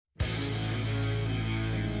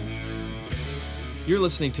You're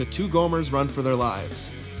listening to Two Gomers Run for Their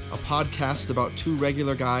Lives, a podcast about two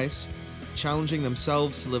regular guys challenging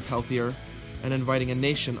themselves to live healthier and inviting a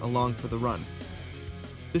nation along for the run.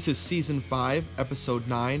 This is Season 5, Episode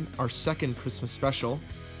 9, our second Christmas special,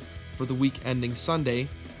 for the week ending Sunday,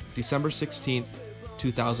 December 16th,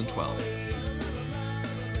 2012.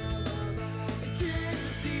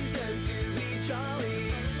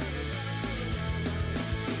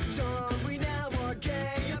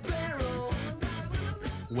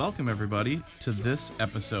 Welcome, everybody, to this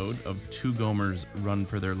episode of Two Gomers Run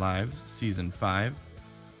for Their Lives, Season 5,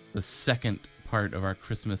 the second part of our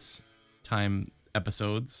Christmas time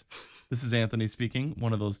episodes. This is Anthony speaking,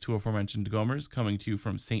 one of those two aforementioned Gomers, coming to you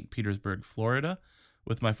from St. Petersburg, Florida,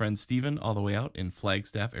 with my friend Steven all the way out in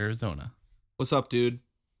Flagstaff, Arizona. What's up, dude?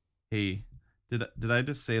 Hey, did I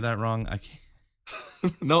just say that wrong? I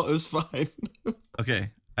can't. No, it was fine. Okay,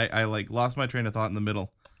 I lost my train of thought in the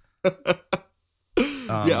middle.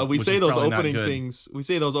 Yeah, we say those opening things. We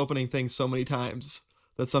say those opening things so many times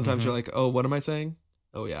that sometimes you're like, oh, what am I saying?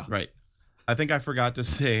 Oh, yeah. Right. I think I forgot to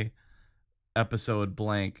say episode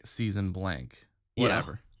blank, season blank.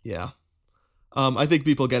 Whatever. Yeah. I think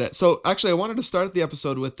people get it. So actually, I wanted to start the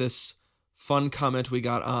episode with this fun comment we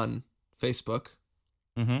got on Facebook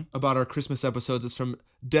about our Christmas episodes. It's from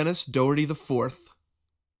Dennis Doherty the Fourth.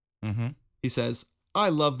 He says, I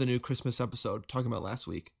love the new Christmas episode, talking about last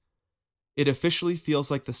week. It officially feels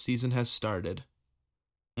like the season has started.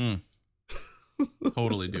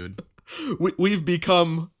 Totally, dude. We've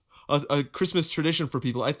become a Christmas tradition for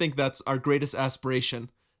people. I think that's our greatest aspiration,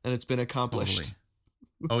 and it's been accomplished.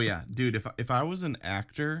 Totally. Oh yeah, dude. If I was an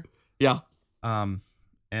actor, yeah. And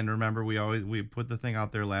remember, we put the thing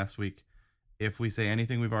out there last week. If we say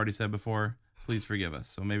anything we've already said before, please forgive us.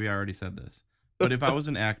 So maybe I already said this, but if I was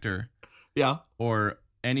an actor, yeah, or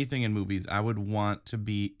anything in movies, I would want to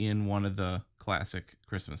be in one of the classic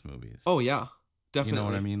Christmas movies. Oh yeah, definitely. You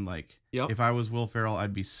know what I mean? Like, if I was Will Ferrell,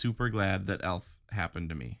 I'd be super glad that Elf happened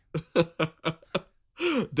to me.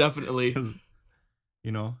 Definitely.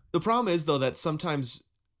 You know, the problem is though that sometimes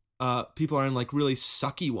people are in like really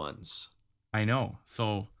sucky ones. I know.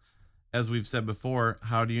 So, as we've said before,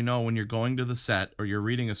 how do you know when you're going to the set or you're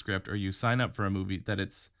reading a script or you sign up for a movie that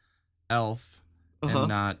it's Elf and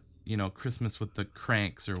not, you know, Christmas with the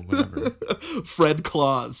Cranks or whatever. Fred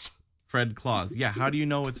Claus. Yeah. How do you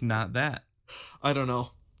know it's not that? I don't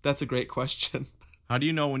know. That's a great question. How do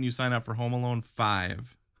you know when you sign up for Home Alone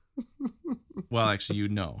 5? Well, actually, you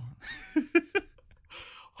know.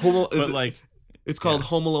 It's called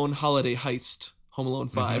Home Alone Holiday Heist. Home Alone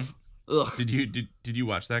 5. Ugh. Did you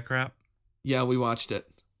watch that crap? Yeah, we watched it.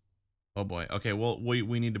 Oh boy. Okay. Well,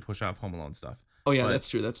 we need to push off Home Alone stuff. Oh yeah, that's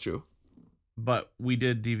true. But we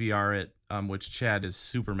did DVR it, which Chad is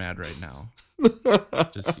super mad right now.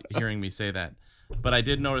 Just hearing me say that. But I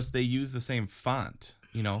did notice they use the same font,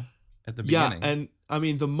 you know, at the beginning. Yeah, and I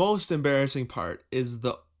mean the most embarrassing part is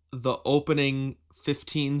the opening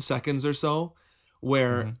 15 seconds or so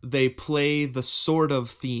where they play the sort of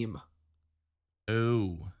theme.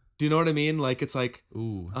 Oh. Do you know what I mean? Like it's like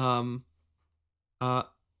ooh. I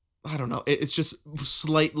don't know. It's just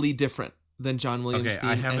slightly different than John Williams' theme.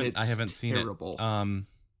 I haven't seen terrible. it.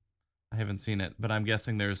 I haven't seen it, but I'm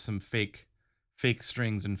guessing there's some fake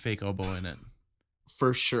strings and fake oboe in it.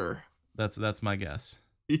 For sure. That's my guess.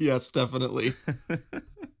 Yes, definitely.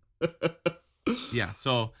 Yeah.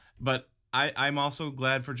 So, but I'm also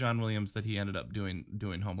glad for John Williams that he ended up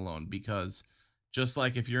doing Home Alone, because just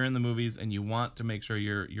like if you're in the movies and you want to make sure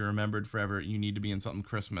you're remembered forever, you need to be in something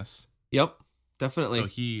Christmas. Yep, definitely. So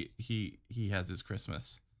he has his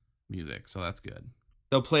Christmas music, so that's good.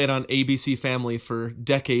 They'll play it on ABC Family for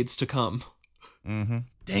decades to come.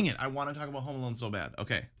 Dang it, I want to talk about Home Alone so bad.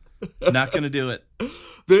 Okay, not gonna do it.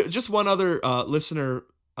 Just one other listener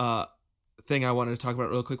thing I wanted to talk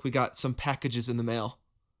about real quick. We got some packages in the mail.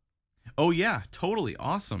 Oh yeah, totally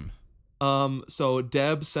awesome. So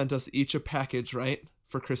Deb sent us each a package, right,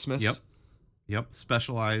 for Christmas. Yep,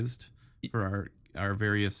 specialized for our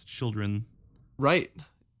various children. Right.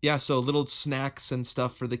 Yeah, so little snacks and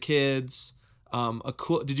stuff for the kids.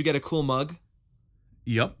 Did you get a cool mug?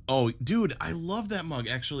 Yep. Oh, dude, I love that mug.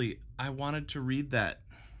 Actually, I wanted to read that.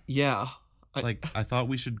 Yeah. I thought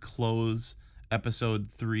we should close episode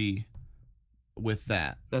 3 with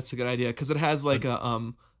that. That's a good idea, because it has like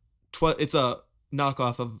it's a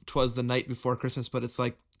knockoff of 'Twas the Night Before Christmas, but it's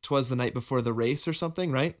like 'Twas the Night Before the Race or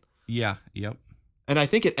something, right? Yeah. Yep. And I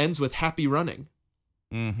think it ends with Happy Running.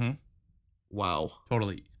 Wow.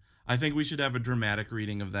 Totally. I think we should have a dramatic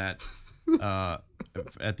reading of that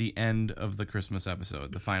at the end of the Christmas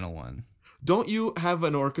episode, the final one. Don't you have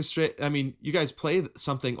an orchestra? I mean, you guys play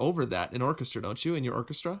something over that in orchestra, don't you? In your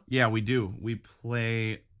orchestra? Yeah, we do. We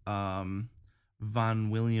play Von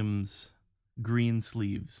Williams Green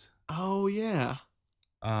Sleeves. Oh yeah.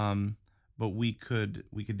 But we could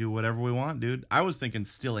do whatever we want, dude. I was thinking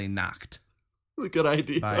Stille Nacht Good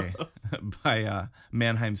idea. by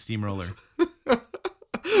Mannheim Steamroller.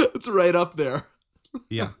 It's right up there.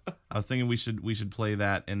 Yeah. I was thinking we should play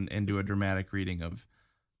that and do a dramatic reading of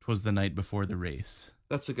 'Twas the Night Before the Race.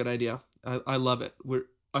 That's a good idea. I love it.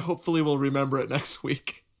 I hopefully will remember it next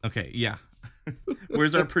week. Okay, yeah.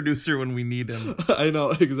 Where's our producer when we need him? I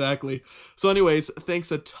know, exactly. So anyways,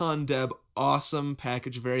 thanks a ton, Deb. Awesome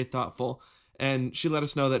package, very thoughtful. And she let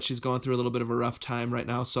us know that she's going through a little bit of a rough time right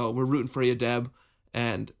now. So we're rooting for you, Deb.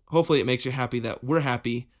 And hopefully it makes you happy that we're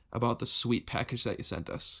happy about the sweet package that you sent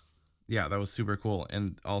us. Yeah, that was super cool.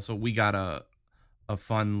 And also we got a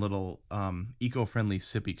fun little eco-friendly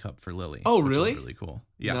sippy cup for Lily. Oh, really? Really cool.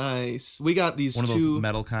 Yeah. Nice. We got these one of those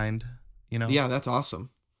metal kind, you know? Yeah, that's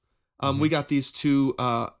awesome. We got these 2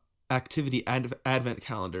 activity advent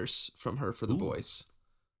calendars from her for the boys.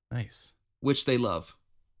 Nice. Which they love.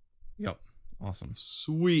 Yep. Awesome.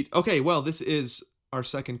 Sweet. Okay, well, this is our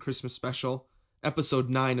second Christmas special, episode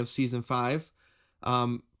 9 of season 5.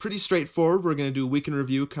 Pretty straightforward. We're going to do a week in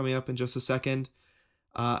review coming up in just a second.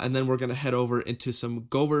 And then we're going to head over into some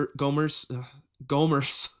Gomer's,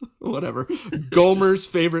 whatever. Gomer's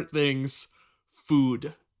favorite things,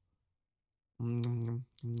 food.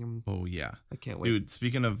 Oh, yeah. I can't wait. Dude,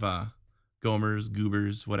 speaking of Gomer's,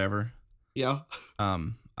 Goobers, whatever. Yeah.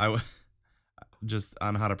 Just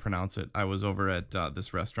on how to pronounce it, I was over at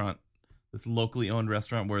this restaurant, this locally owned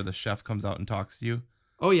restaurant where the chef comes out and talks to you.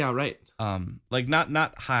 Oh, yeah, right. Like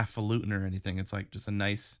not highfalutin or anything. It's like just a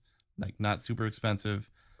nice, like not super expensive.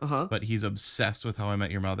 But he's obsessed with How I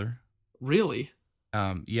Met Your Mother. Really?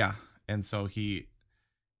 Yeah. And so he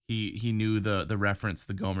knew the reference,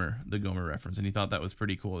 the Gomer reference, and he thought that was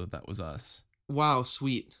pretty cool that was us. Wow,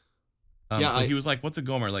 sweet. So he was like, "What's a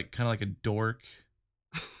Gomer? Like kind of like a dork,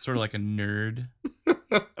 sort of like a nerd."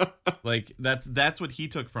 Like that's what he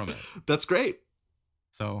took from it. That's great.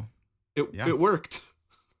 So it worked.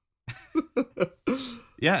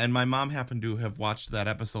 Yeah, and my mom happened to have watched that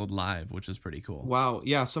episode live, which is pretty cool. Wow.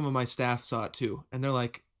 Yeah, some of my staff saw it too, and they're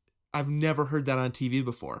like, "I've never heard that on TV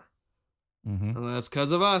before." And that's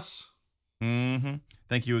because of us.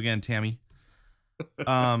 Thank you again, Tammy.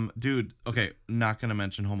 Dude, okay, not gonna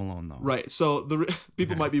mention Home Alone though. Right. So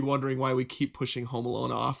people might be wondering why we keep pushing Home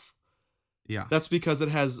Alone off. Yeah. That's because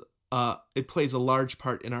it plays a large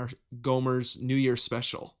part in our Gomer's New Year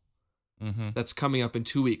special. That's coming up in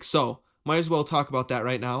 2 weeks. So might as well talk about that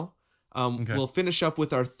right now. We'll finish up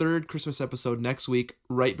with our 3rd Christmas episode next week,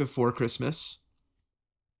 right before Christmas.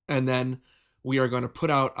 And then we are going to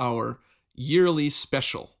put out our yearly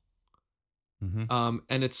special.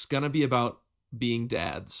 And it's going to be about being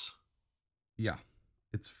dads. Yeah.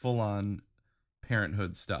 It's full on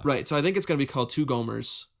parenthood stuff. Right. So I think it's going to be called 2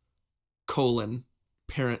 Gomers,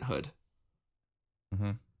 Parenthood.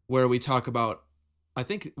 Where we talk about, I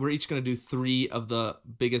think we're each going to do 3 of the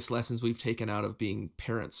biggest lessons we've taken out of being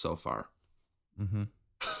parents so far.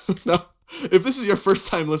 Now, if this is your first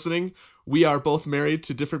time listening, we are both married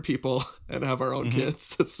to different people and have our own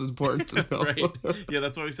kids. That's important to know. Right. Yeah,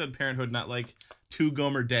 that's why we said parenthood, not like 2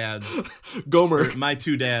 Gomer dads. Gomer. My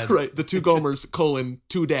 2 dads. Right. The 2 Gomers,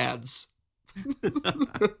 2 dads.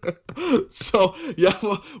 So, yeah,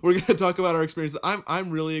 well, we're going to talk about our experience.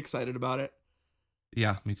 I'm really excited about it.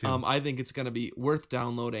 Yeah, me too. I think it's going to be worth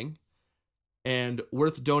downloading and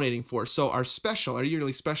worth donating for. So our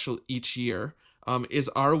yearly special each year is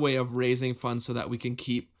our way of raising funds so that we can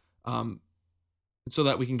get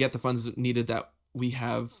the funds needed that we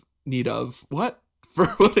have need of for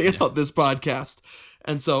putting out this podcast.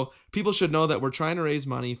 And so people should know that we're trying to raise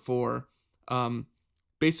money for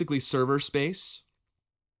basically server space,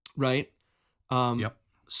 right?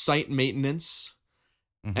 Site maintenance.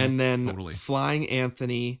 And then flying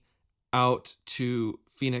Anthony out to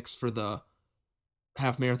Phoenix for the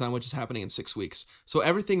half marathon, which is happening in 6 weeks. So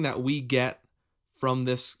everything that we get from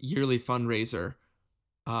this yearly fundraiser,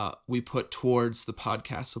 we put towards the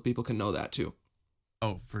podcast so people can know that too.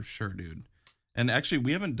 Oh, for sure, dude. And actually,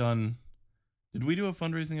 we haven't done... Did we do a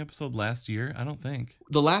fundraising episode last year? I don't think.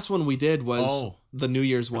 The last one we did was the New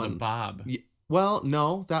Year's one. Bob. Well,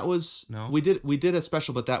 no, that was... No? We did a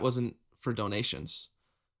special, but that wasn't for donations.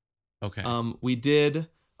 Okay. We did,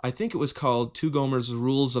 I think it was called 2 Gomers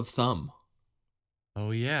Rules of Thumb. Oh,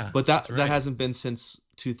 yeah. But that hasn't been since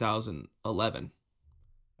 2011.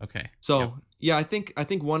 Okay. So, yeah, I think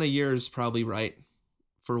one a year is probably right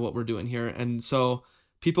for what we're doing here. And so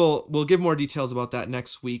we'll give more details about that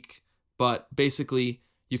next week, but basically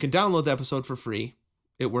you can download the episode for free.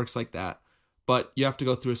 It works like that, but you have to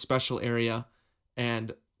go through a special area,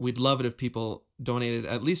 and we'd love it if people donated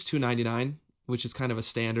at least $2.99, which is kind of a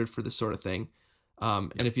standard for this sort of thing.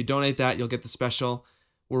 And if you donate that, you'll get the special.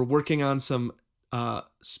 We're working on some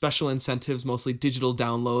special incentives, mostly digital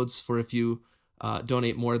downloads for if you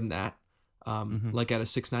donate more than that, like at a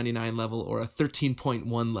 $6.99 level or a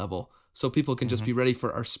 13.1 level. So people can just be ready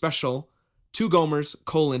for our special Two Gomers: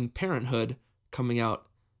 Parenthood coming out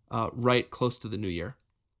right close to the new year.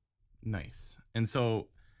 Nice. And so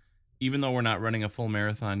even though we're not running a full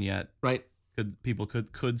marathon yet, right? People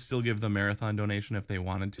could still give the marathon donation if they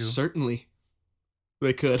wanted to. Certainly.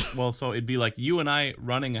 They could. Well, so it'd be like you and I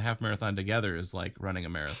running a half marathon together is like running a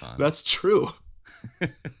marathon. That's true.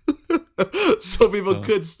 So people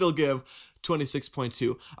could still give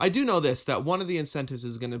 26.2. I do know this, that one of the incentives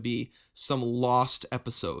is going to be some lost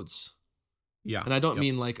episodes. Yeah. And I don't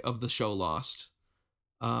mean like of the show Lost.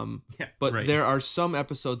 But right. There are some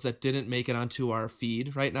episodes that didn't make it onto our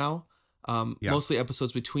feed right now. Mostly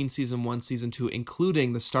episodes between season 1, season 2,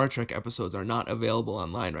 including the Star Trek episodes, are not available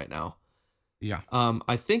online right now. Yeah.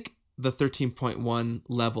 I think the 13.1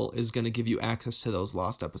 level is going to give you access to those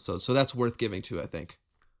lost episodes. So that's worth giving to, I think.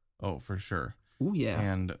 Oh, for sure. Oh, yeah.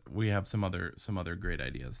 And we have some other great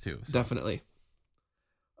ideas too. So. Definitely.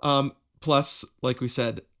 Plus, like we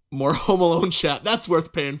said, more Home Alone chat. That's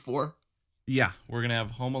worth paying for. Yeah, we're going to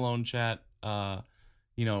have Home Alone chat.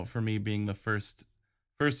 For me being the first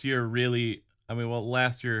year, really,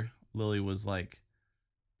 last year Lily was like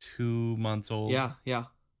 2 months old. Yeah.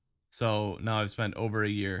 So now I've spent over a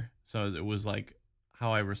year. So it was like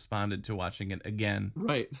how I responded to watching it again.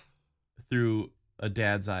 Right. Through a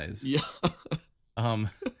dad's eyes. Yeah.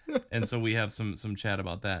 And so we have some chat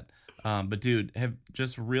about that. But dude,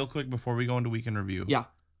 just real quick before we go into week in review. Yeah.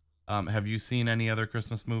 Have you seen any other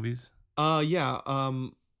Christmas movies? Yeah.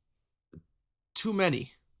 Too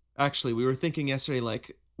many. Actually, we were thinking yesterday,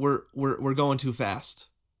 like we're going too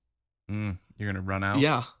fast. You're gonna run out.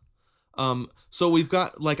 Yeah. So we've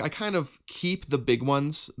got, like, I kind of keep the big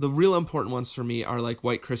ones. The real important ones for me are like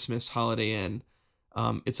White Christmas, Holiday Inn,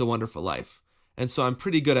 It's a Wonderful Life. And so I'm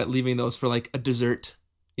pretty good at leaving those for like a dessert.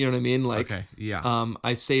 You know what I mean? Like, okay, yeah.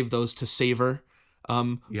 I save those to savor.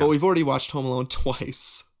 But we've already watched Home Alone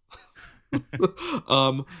twice.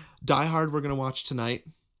 Die Hard we're gonna watch tonight.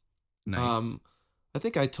 Nice. I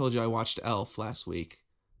think I told you I watched Elf last week.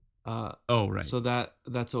 Oh, right. So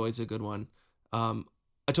that's always a good one. I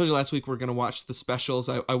told you last week we're gonna watch the specials.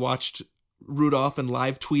 I watched Rudolph and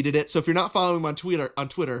live tweeted it. So if you're not following me on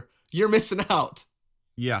Twitter, you're missing out.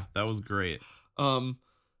 Yeah, that was great.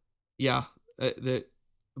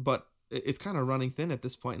 But it's kind of running thin at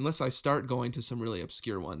this point, unless I start going to some really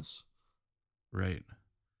obscure ones. Right.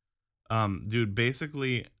 Dude,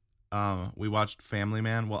 basically, we watched Family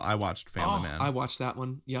Man. Well, I watched Family Man. I watched that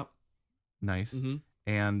one. Yep. Nice. Mm-hmm.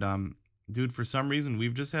 And, dude, for some reason,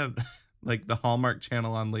 we've just had like the Hallmark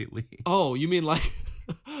Channel on lately. Oh, you mean like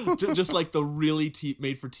just like the really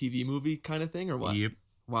made for TV movie kind of thing, or what? Yep.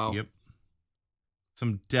 Wow. Yep.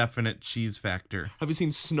 Some definite cheese factor. Have you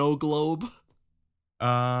seen Snow Globe?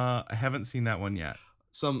 I haven't seen that one yet.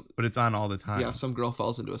 But it's on all the time. Yeah, some girl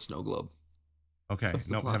falls into a snow globe. Okay.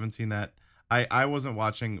 Nope, haven't seen that. I wasn't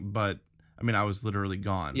watching, but I was literally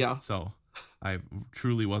gone. Yeah. So I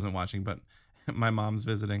truly wasn't watching, but my mom's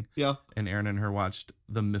visiting. Yeah. And Aaron and her watched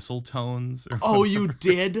The Mistletones. Oh, you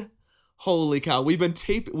did? Holy cow. We've been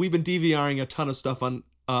DVRing a ton of stuff on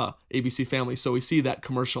ABC Family, so we see that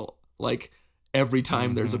commercial like every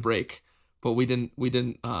time there's a break. But we didn't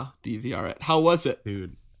DVR it. How was it?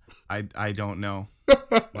 Dude, I don't know.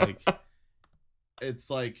 Like, it's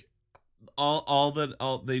like all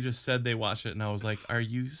they just said they watched it, and I was like, "Are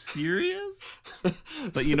you serious?"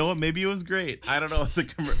 But you know what? Maybe it was great. I don't know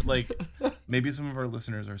if maybe some of our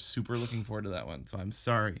listeners are super looking forward to that one. So I'm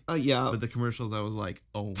sorry. Yeah. But the commercials, I was like,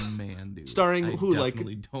 "Oh man, dude." Starring who?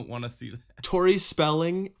 Definitely don't want to see that. Tori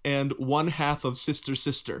Spelling and one half of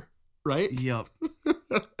Sister, right? Yep.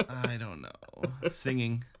 I don't know.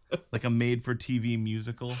 Singing like a made-for-TV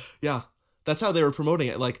musical. Yeah. That's how they were promoting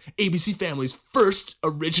it, like ABC Family's first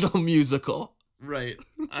original musical. Right.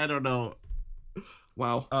 I don't know.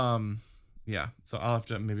 Wow. Yeah. So I'll have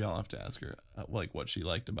to ask her like what she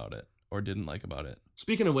liked about it or didn't like about it.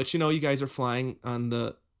 Speaking of which, you guys are flying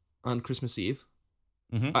on Christmas Eve.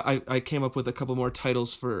 Mm-hmm. I came up with a couple more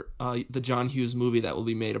titles for the John Hughes movie that will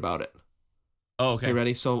be made about it. Oh, okay. Okay,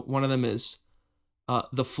 ready? So one of them is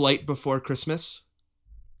The Flight Before Christmas.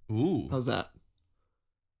 Ooh. How's that?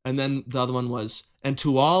 And then the other one was, And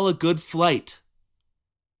to All a Good Flight.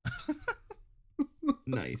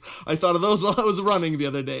 Nice. I thought of those while I was running the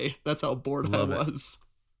other day. That's how bored Love I it. was.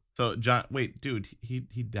 So John, wait, dude, he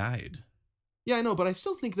died. Yeah, I know, but I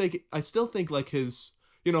still think like his,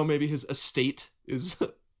 maybe his estate is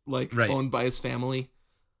like Right. owned by his family.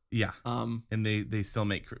 Yeah. And they still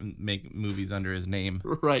make movies under his name.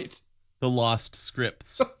 Right. The Lost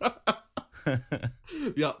Scripts.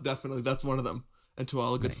 Yeah, definitely. That's one of them. And To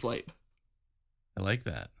All a Good Nice. Flight. I like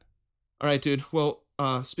that. All right, dude. Well,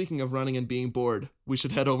 speaking of running and being bored, we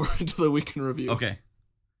should head over into the week in review. Okay.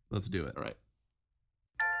 Let's do it. All right.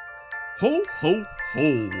 Ho, ho,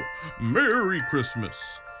 ho. Merry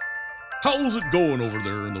Christmas. How's it going over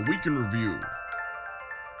there in the Week in Review?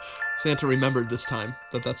 Santa remembered this time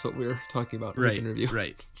that that's what we were talking about. Right, Week in review.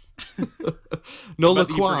 right. No But La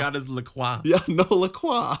he Croix. forgot his La Croix. Yeah, no La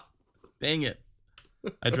Croix. Dang it.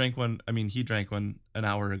 I drank one. I mean, he drank one an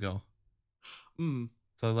hour ago. Mm,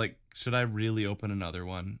 So I was like, should I really open another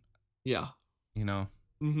one? yeah. You know?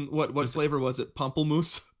 Mm-hmm. What Just- flavor was it?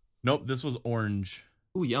 Pamplemousse? Nope, this was orange.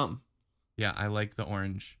 Ooh, yum. Yeah, I like the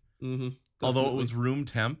orange. Mm-hmm. Although it was room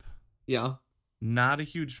temp, Yeah. not a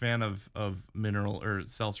huge fan of mineral or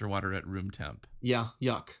seltzer water at room temp. Yeah.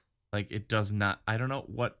 Yuck. Like it does not. I don't know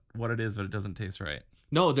what it is, but it doesn't taste right.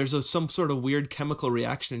 No, there's some sort of weird chemical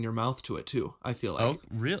reaction in your mouth to it too. I feel like Oh,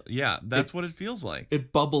 real? Yeah, that's what it feels like.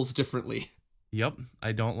 it bubbles differently. Yep,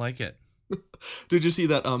 I don't like it. Did you see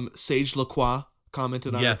that Sage Lacroix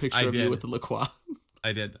commented on Yes, a picture I of you did. with the Lacroix?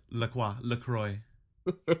 I did LaCroix.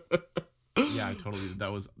 Yeah, I totally did.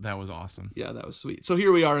 That was awesome. Yeah, that was sweet. So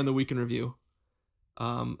here we are in the week in review.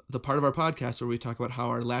 The part of our podcast where we talk about how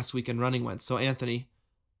our last weekend running went. So Anthony,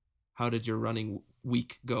 how did your running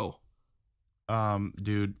week go?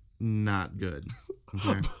 Dude, not good.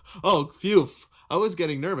 Okay. Oh, phew. I was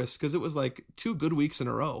getting nervous because it was like 2 good weeks in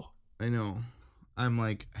a row. I know. I'm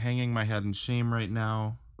like hanging my head in shame right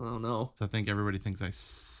now. Oh no. So I think everybody thinks I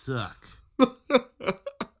suck.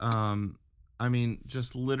 I mean,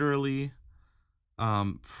 just literally,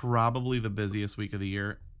 probably the busiest week of the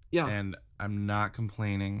year. Yeah. And I'm not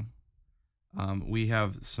complaining. We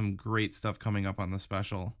have some great stuff coming up on the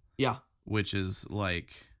special. Yeah. Which is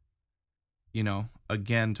like,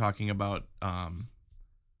 again, talking about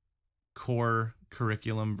core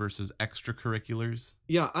curriculum versus extracurriculars.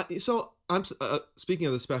 Yeah. So I'm speaking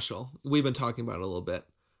of the special, we've been talking about it a little bit.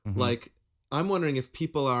 Mhm. Like, I'm wondering if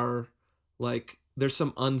people are like, there's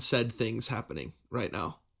some unsaid things happening right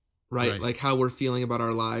now, right? Right. Like how we're feeling about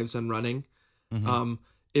our lives and running. Mhm.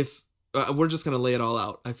 If we're just going to lay it all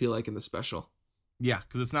out, I feel like in the special. Yeah,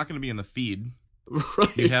 because it's not going to be in the feed.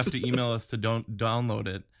 Right. You have to email us to don't download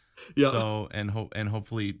it. Yeah. So and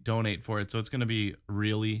hopefully donate for it. So it's going to be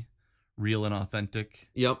really real and authentic.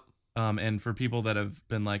 Yep. And for people that have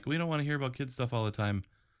been like, we don't want to hear about kids stuff all the time.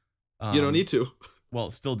 You don't need to. Well,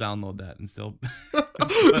 still download that and still,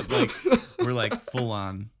 but like we're like full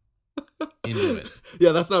on into it.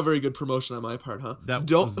 Yeah, that's not very good promotion on my part, huh? That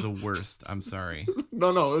Don't- was the worst. I'm sorry.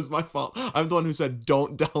 No, it was my fault. I'm the one who said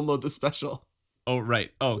don't download the special. Oh,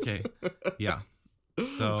 right. Oh, okay. Yeah.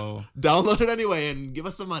 So, Download it anyway and give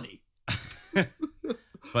us some money.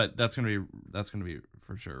 but that's gonna be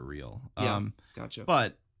for sure real. Yeah. Gotcha.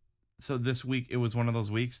 But so this week it was one of those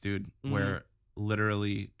weeks, dude, Mhm. where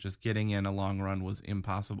literally just getting in a long run was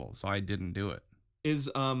impossible. So I didn't do it. Is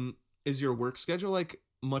your work schedule like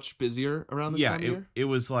much busier around this Yeah, time of year? it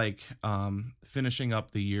was like finishing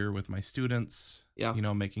up the year with my students. Yeah.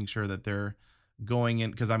 Making sure that they're going in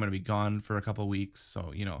because I'm going to be gone for a couple of weeks.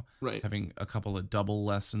 So Right. having a couple of double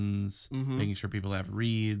lessons, Mhm. making sure people have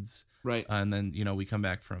reads, Right. and then we come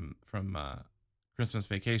back from Christmas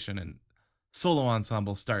vacation and solo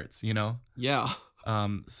ensemble starts. Yeah.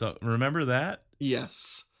 So remember that.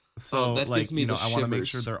 Yes. So that like gives me the I want to make sure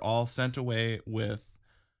shivers. they're all sent away with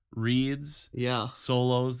reads, Yeah.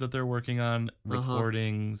 solos that they're working on, Uh-huh.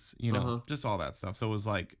 recordings, Uh-huh. just all that stuff. So it was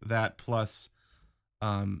like that plus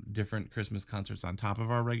different Christmas concerts on top of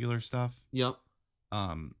our regular stuff. Yep.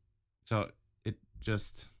 So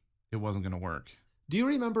it wasn't gonna work Do you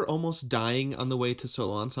remember almost dying on the way to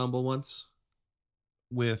solo ensemble once?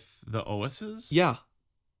 with the Oases. Yeah.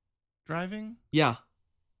 Driving. Yeah.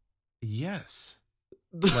 Yes.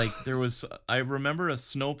 Like there was, I remember a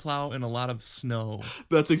snowplow and a lot of snow.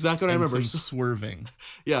 That's exactly what I and remember. some swerving.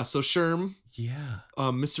 Yeah. So Sherm, Yeah.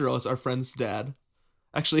 Mr. Oz, our friend's dad.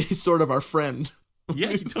 Actually, he's sort of our friend.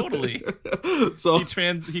 Yeah, totally. So He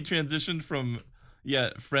transitioned from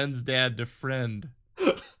friend's dad to friend.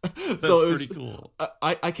 That's so it was, pretty cool.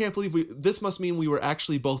 I can't believe this must mean we were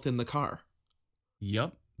actually both in the car.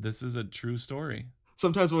 Yep. This is a true story.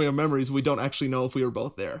 Sometimes when we have memories, we don't actually know if we were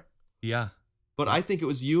both there. Yeah. But I think it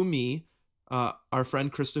was you, me, our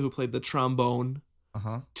friend Krista who played the trombone,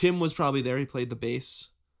 Tim was probably there. He played the bass.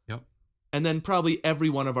 Yep. And then probably every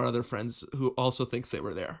one of our other friends who also thinks they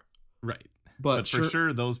were there. Right. But for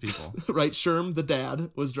sure, those people. Right. Sherm, the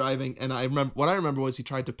dad, was driving. And I remember was he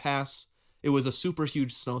tried to pass. It was a super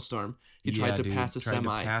huge snowstorm. He tried to pass a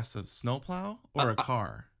semi. To pass a snowplow or a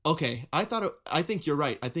car? Okay. I think you're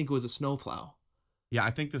right. I think it was a snowplow. Yeah.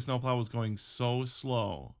 I think the snowplow was going so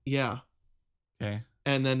slow. Yeah. Okay.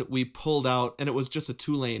 And then we pulled out, and it was just a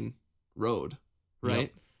 2-lane road, right?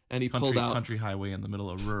 Yep. And he pulled out. Country highway in the middle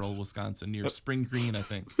of rural Wisconsin near Spring Green, I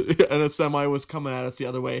think. And a semi was coming at us the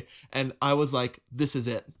other way. And I was like, this is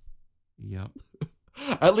it. Yep.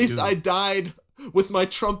 At least I died with my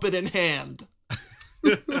trumpet in hand.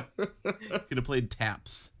 Could have played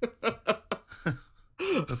taps.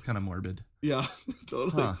 That's kind of morbid. Yeah,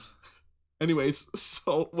 totally. Huh. Anyways,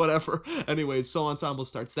 so whatever. Anyways, so ensemble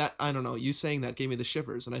starts. That, I don't know, you saying that gave me the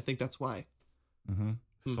shivers, and I think that's why.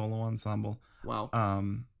 Solo ensemble. Wow.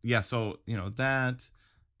 Yeah, so, that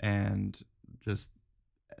and just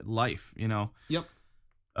life, Yep.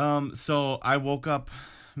 So I woke up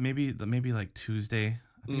maybe like Tuesday.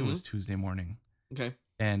 I think it was Tuesday morning. Okay.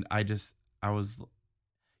 And I was,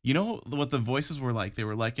 what the voices were like? They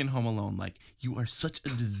were like in Home Alone, like, you are such a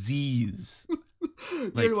disease.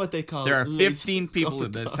 Like, you're what they call there are 15 people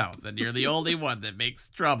in this house, and you're the only one that makes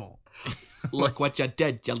trouble. Look what you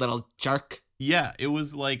did, you little jerk. Yeah, it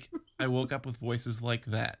was like I woke up with voices like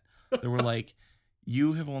that. They were like,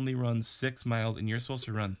 you have only run 6 miles, and you're supposed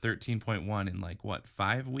to run 13.1 in like, what,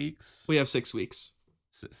 5 weeks? We have 6 weeks.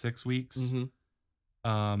 6 weeks?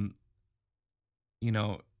 Mm-hmm.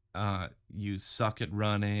 You suck at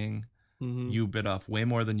running. Mm-hmm. You bit off way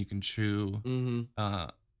more than you can chew. Mm-hmm.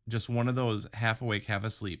 Just one of those half awake, half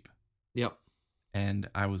asleep. Yep. And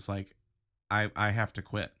I was like, I have to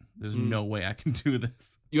quit. There's no way I can do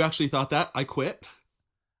this. You actually thought that? I quit?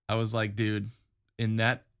 I was like, dude, in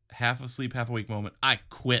that half asleep, half awake moment, I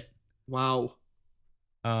quit. Wow.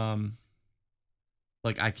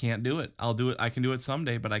 Like, I can't do it. I'll do it. I can do it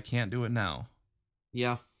someday, but I can't do it now.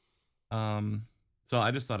 Yeah. So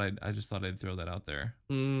I just thought I'd throw that out there.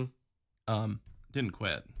 Didn't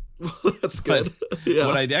quit. That's good. Yeah.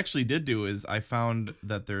 What I actually did do is I found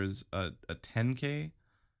that there's a 10K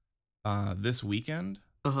this weekend.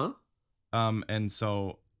 And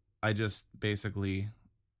so I just basically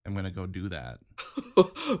am gonna go do that.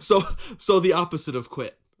 So the opposite of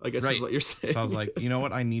quit, I guess, right. is what you're saying. So I was like, you know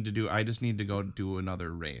what I need to do? I just need to go do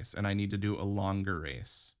another race, and I need to do a longer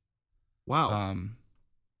race. Wow.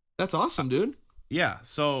 That's awesome, dude. Yeah.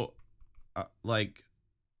 So,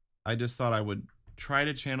 I just thought I would try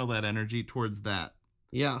to channel that energy towards that.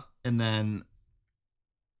 Yeah. And then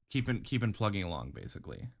keeping plugging along,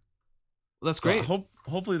 basically. That's great.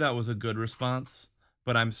 Hopefully that was a good response,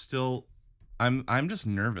 but I'm just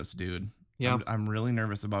nervous, dude. Yeah. I'm really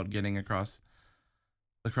nervous about getting across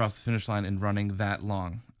the finish line and running that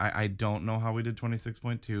long. I don't know how we did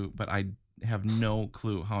 26.2, but I have no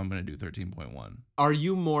clue how I'm going to do 13.1. Are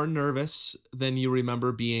you more nervous than you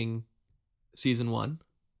remember being season 1?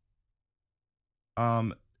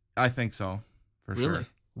 I think so, for sure.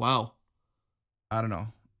 Wow. I don't know.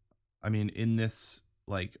 I mean, in this,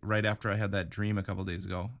 like, right after I had that dream a couple days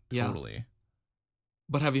ago, totally. Yeah.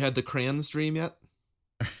 But have you had the crayons dream yet?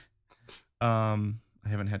 I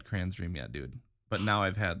haven't had crayons dream yet, dude. But now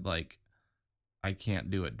I've had, like, I can't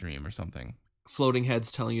do it dream or something. Floating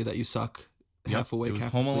heads telling you that you suck. Yep, half awake, it was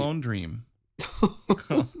half Home asleep. Alone dream.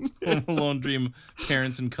 Home Alone dream,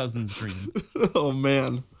 parents and cousins dream. Oh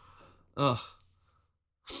man. Ugh.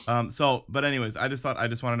 But anyways, I just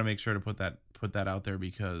wanted to make sure to put that out there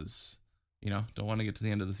because, don't want to get to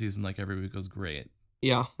the end of the season like every week goes great.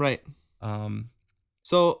 Yeah, right.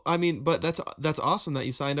 So, I mean, but that's awesome that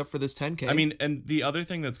you signed up for this 10K. I mean, and the other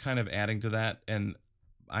thing that's kind of adding to that, and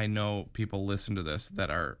I know people listen to this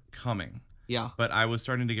that are coming. Yeah. But I was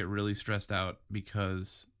starting to get really stressed out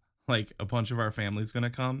because, like, a bunch of our family's going to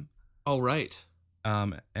come. Oh, right.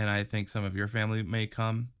 And I think some of your family may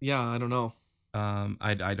come. Yeah, I don't know.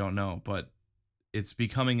 I don't know, but it's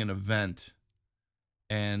becoming an event.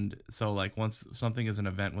 And so, like, once something is an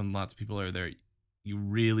event, when lots of people are there, you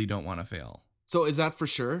really don't want to fail. So is that for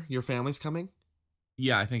sure? Your family's coming?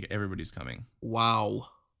 Yeah, I think everybody's coming. Wow.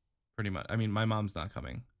 Pretty much. I mean, my mom's not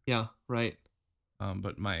coming. Yeah, right.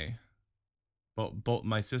 But both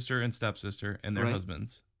my sister and stepsister and their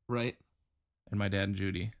husbands. Right. And my dad and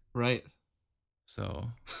Judy. Right.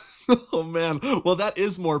 So. Oh man. Well, that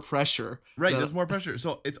is more pressure. Right, that's more pressure.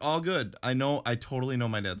 So it's all good. I totally know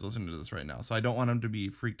my dad's listening to this right now, so I don't want him to be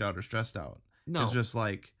freaked out or stressed out. No. It's just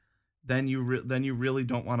like, then you really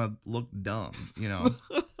don't want to look dumb,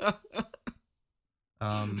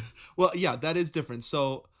 Well, yeah, that is different.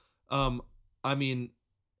 So, I mean,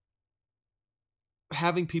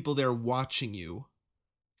 having people there watching you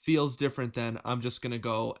feels different than I'm just gonna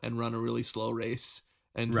go and run a really slow race,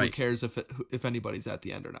 and who Right. cares if anybody's at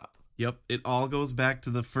the end or not. Yep. It all goes back to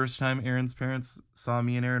the first time Aaron's parents saw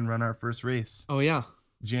me and Aaron run our first race. Oh yeah,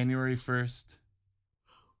 January 1st.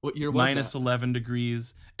 what year was Minus that? 11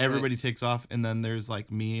 degrees. Everybody takes off, and then there's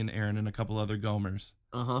like me and Aaron and a couple other Gomers.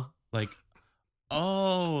 Uh-huh. Like,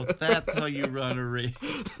 oh, that's how you run a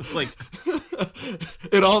race. Like,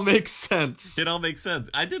 it all makes sense. it all makes sense.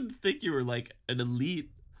 I didn't think you were like an elite,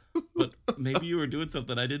 but maybe you were doing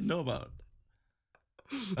something I didn't know about.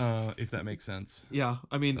 If that makes sense. Yeah,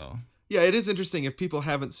 I mean, So, yeah, it is interesting. If people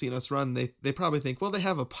haven't seen us run, they probably think, well, they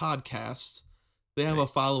have a podcast, they have a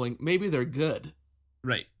following, maybe they're good.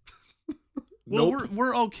 right. Well, Nope.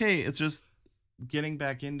 we're okay. It's just getting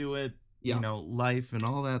back into it, Yeah. you know, life and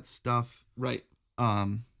all that stuff. Right.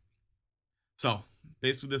 So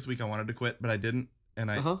basically this week I wanted to quit, but I didn't, and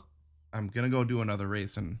I'm gonna go do another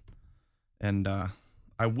race, and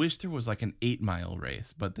I wish there was like an 8-mile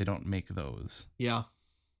race, but they don't make those. Yeah.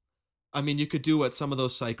 I mean, you could do what some of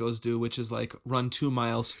those psychos do, which is like run 2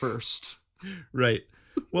 miles first. Right.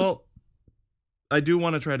 Well, I do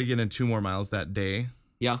want to try to get in 2 more miles that day.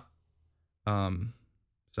 Yeah.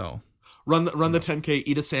 So Run the 10K,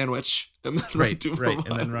 eat a sandwich, and then run 2 more miles.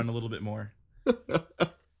 and then run a little bit more.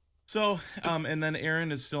 So, and then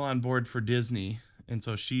Erin is still on board for Disney, and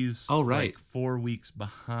so she's like 4 weeks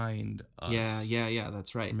behind us. Yeah,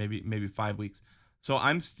 that's right. Maybe 5 weeks. So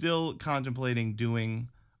I'm still contemplating doing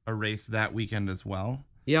a race that weekend as well.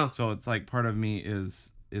 Yeah. So it's like part of me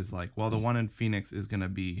is like, well, the one in Phoenix is gonna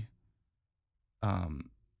be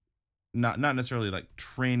not necessarily like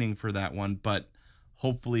training for that one, but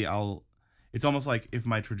hopefully it's almost like if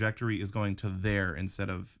my trajectory is going to there instead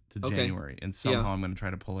of to January, and somehow I'm going to try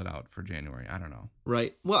to pull it out for January. I don't know.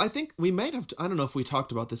 Right. Well, I think we might have, I don't know if we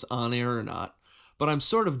talked about this on air or not, but I'm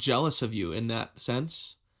sort of jealous of you in that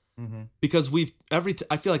sense, because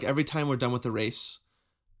I feel like every time we're done with the race,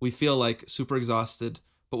 we feel like super exhausted,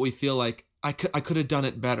 but we feel like I could have done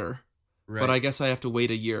it better, but I guess I have to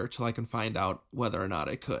wait a year till I can find out whether or not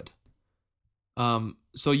I could.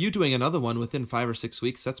 So you doing another one within 5 or 6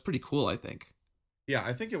 weeks, that's pretty cool, I think. Yeah,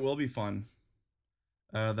 I think it will be fun.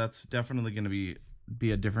 That's definitely going to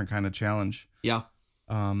be a different kind of challenge. Yeah.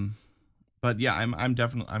 But yeah,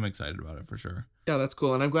 I'm excited about it for sure. Yeah, that's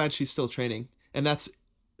cool. And I'm glad she's still training. And that's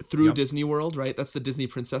through Disney World, right? That's the Disney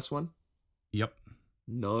Princess one? Yep.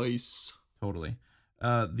 Nice. Totally.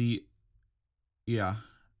 The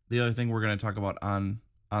other thing we're going to talk about on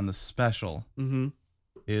the special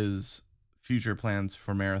is future plans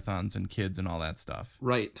for marathons and kids and all that stuff.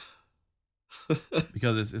 Right.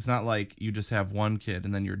 Because it's not like you just have one kid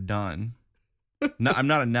and then you're done. No, I'm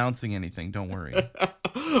not announcing anything. Don't worry.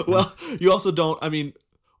 Well, you also don't. I mean,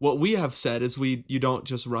 what we have said is you don't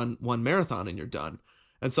just run one marathon and you're done.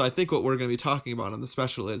 And so I think what we're going to be talking about on the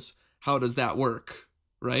special is how does that work,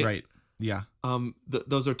 right? Right. Yeah.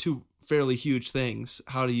 Those are two fairly huge things.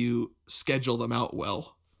 How do you schedule them out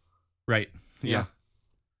well? Right. Yeah.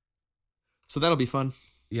 So that'll be fun.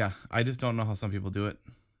 Yeah. I just don't know how some people do it.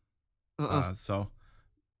 So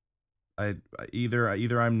I either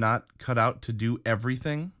I'm not cut out to do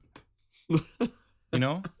everything, you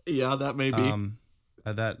know? Yeah, that may be.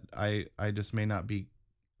 That I just may not be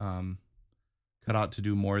cut out to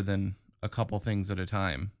do more than a couple things at a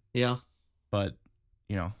time. Yeah. But,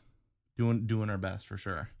 you know, doing our best for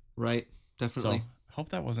sure. Right. Definitely. So, hope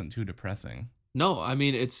that wasn't too depressing. No, I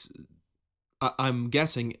mean, I'm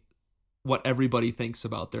guessing what everybody thinks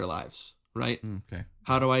about their lives, right? Okay.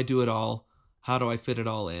 How do I do it all? How do I fit it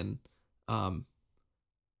all in?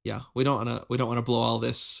 Yeah, we don't want to blow all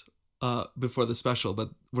this before the special, but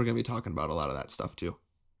we're going to be talking about a lot of that stuff too.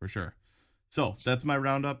 For sure. So that's my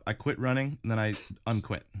roundup. I quit running and then I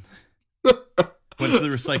unquit. Went to the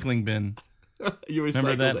recycling bin. You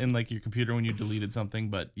remember that in like your computer when you deleted something,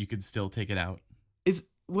 but you could still take it out? Is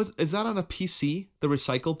that on a PC? The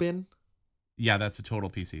recycle bin? Yeah, that's a total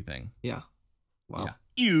PC thing. Yeah. Wow. Yeah.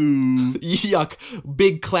 Ew. Yuck.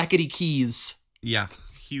 Big clackety keys. Yeah.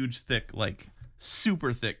 Huge, thick, like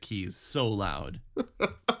super thick keys. So loud.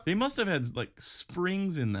 They must have had like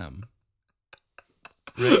springs in them.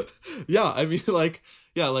 Right? Yeah. I mean,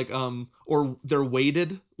 or they're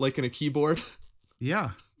weighted like in a keyboard.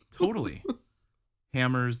 Yeah, totally.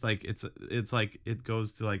 Hammers, like it's like it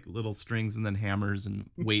goes to like little strings and then hammers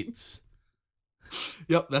and weights.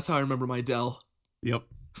 Yep. That's how I remember my Dell. Yep.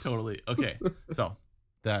 Totally. Okay. So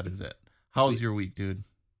that is it. How's your week, dude?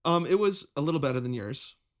 It was a little better than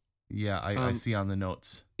yours. Yeah, I see on the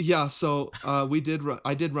notes. Yeah, so I did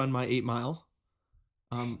run my 8 mile.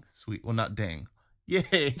 Sweet. Well, not dang.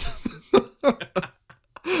 Yay.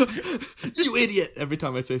 You idiot! Every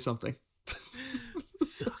time I say something.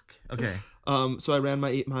 Suck. Okay. So I ran my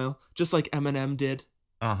 8 mile, just like Eminem did.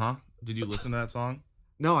 Uh-huh. Did you listen to that song?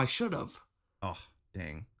 No, I should have. Oh,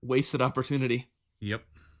 dang. Wasted opportunity. Yep.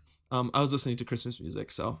 I was listening to Christmas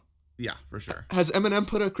music, so. Yeah, for sure. Has Eminem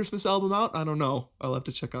put a Christmas album out? I don't know. I'll have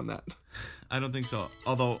to check on that. I don't think so.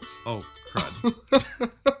 Although, oh,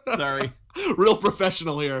 crud. Sorry. Real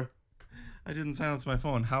professional here. I didn't silence my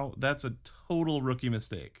phone. That's a total rookie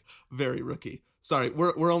mistake. Very rookie. Sorry,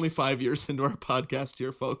 we're only 5 years into our podcast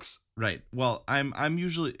here, folks. Right. Well, I'm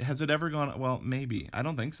usually, has it ever gone, well, maybe. I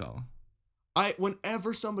don't think so.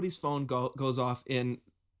 Whenever somebody's phone goes off in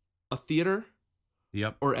a theater,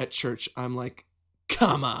 yep, or at church, I'm like,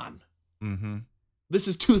 come on. Mm-hmm. This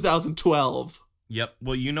is 2012. Yep.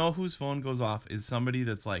 Well, you know whose phone goes off is somebody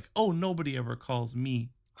that's like, oh, nobody ever calls me.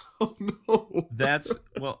 Oh, no. That's,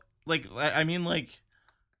 well, like, I mean, like,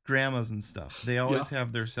 grandmas and stuff. They always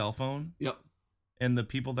have their cell phone. Yep. And the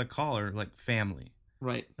people that call are, like, family.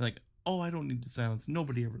 Right. They're like, oh, I don't need to silence.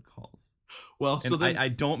 Nobody ever calls. Well, and so then... I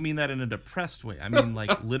don't mean that in a depressed way. I mean,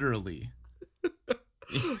 like, literally.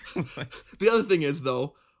 The other thing is,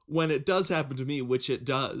 though, when it does happen to me, which it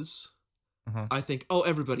does, I think, oh,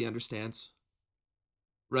 everybody understands.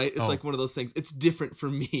 Right? It's like one of those things. It's different for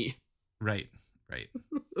me. Right. Right.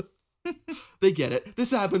 They get it.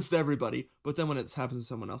 This happens to everybody. But then when it happens to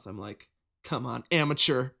someone else, I'm like, come on,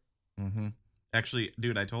 amateur. Mm-hmm. Actually,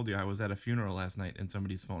 dude, I told you I was at a funeral last night and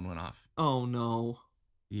somebody's phone went off. Oh, no.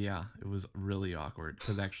 Yeah, it was really awkward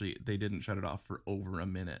because actually they didn't shut it off for over a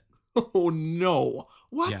minute. Oh, no.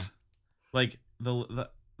 What? Yeah. Like the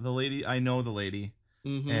lady, I know the lady,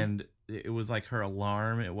 and it was like her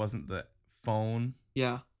alarm. It wasn't the phone.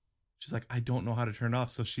 Yeah. She's like, I don't know how to turn it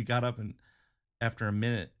off. So she got up and after a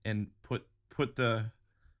minute and put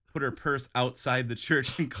her purse outside the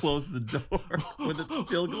church and closed the door with it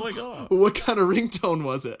still going off. What kind of ringtone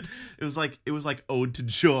was it? It was like Ode to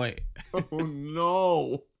Joy. Oh,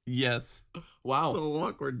 no. Yes. Wow. So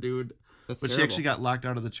awkward, dude. That's but terrible. She actually got locked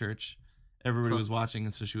out of the church. Everybody was watching,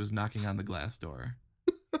 and so she was knocking on the glass door.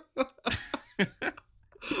 Are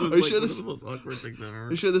you sure this is the most awkward thing I've ever?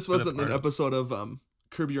 Are you sure this wasn't an episode of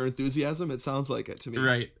Curb Your Enthusiasm? It sounds like it to me.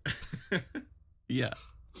 Right. Yeah.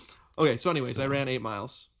 Okay, so anyways, I ran 8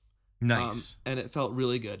 miles. Nice. And it felt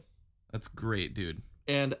really good. That's great, dude.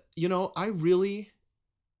 And, I really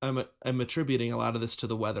I'm attributing a lot of this to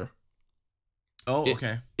the weather. Oh,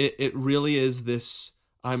 okay. It really is this,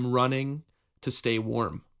 I'm running to stay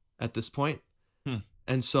warm at this point.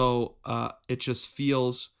 And so it just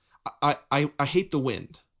feels, I hate the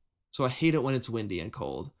wind. So I hate it when it's windy and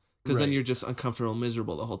cold. Because then you're just uncomfortable and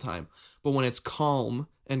miserable the whole time. But when it's calm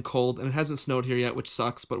and cold, and it hasn't snowed here yet, which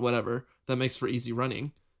sucks, but whatever. That makes for easy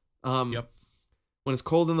running. Yep. When it's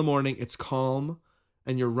cold in the morning, it's calm,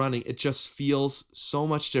 and you're running. It just feels so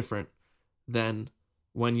much different than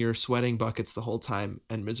when you're sweating buckets the whole time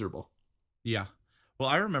and miserable. Yeah. Well,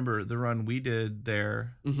 I remember the run we did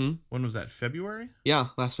there. When was that? February? Yeah,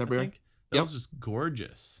 last February. I think. That was just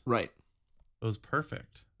gorgeous. Right. It was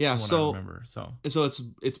perfect. Yeah, so I remember. So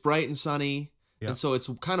it's bright and sunny, and so it's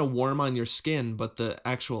kind of warm on your skin, but the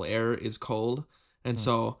actual air is cold, and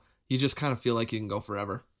so you just kind of feel like you can go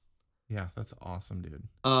forever. Yeah, that's awesome, dude.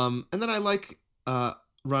 And then I like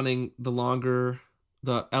running the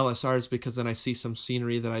LSRs because then I see some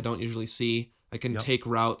scenery that I don't usually see. I can take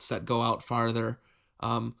routes that go out farther.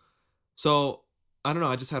 So I don't know.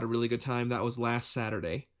 I just had a really good time. That was last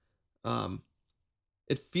Saturday.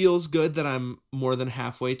 It feels good that I'm more than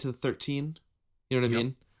halfway to 13. You know what I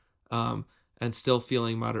mean? And still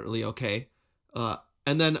feeling moderately okay.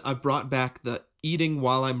 And then I brought back the eating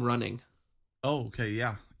while I'm running. Oh, okay.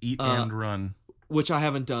 Yeah. Eat and run. Which I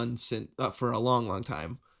haven't done since for a long, long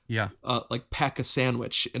time. Yeah. Like pack a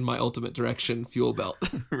sandwich in my Ultimate Direction fuel belt.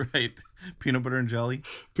 Right. Peanut butter and jelly?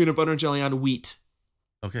 Peanut butter and jelly on wheat.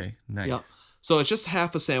 Okay. Nice. Yeah. So it's just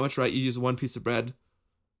half a sandwich, right? You use one piece of bread,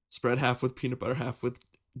 spread half with peanut butter, half with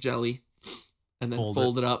jelly, and then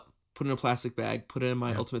fold it up, put it in a plastic bag, put it in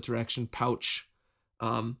my Ultimate Direction pouch.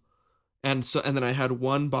 And then I had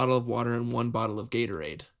 1 bottle of water and 1 bottle of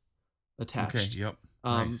Gatorade attached. Okay. Yep.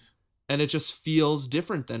 Nice. And it just feels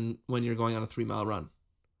different than when you're going on a 3-mile run.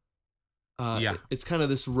 It's kind of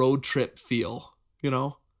this road trip feel,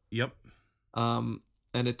 Yep.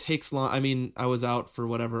 And it takes long. I mean, I was out for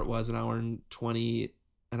whatever it was, an hour and 20,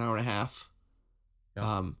 an hour and a half.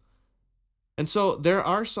 Yep. And so there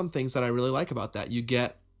are some things that I really like about that. You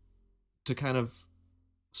get to kind of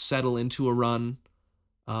settle into a run.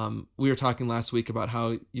 We were talking last week about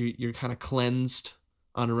how you're kind of cleansed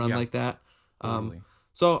on a run like that. Totally.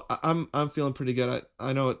 So I'm feeling pretty good.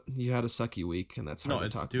 I know you had a sucky week, and that's hard to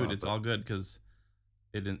talk about. It's all good because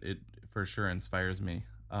it for sure inspires me.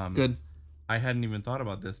 Good. I hadn't even thought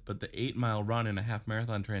about this, but the 8-mile run in a half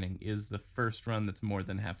marathon training is the first run that's more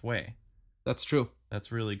than halfway. That's true.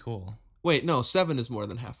 That's really cool. Wait, no, 7 is more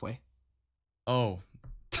than halfway. Oh,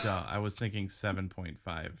 duh, I was thinking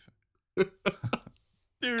 7.5.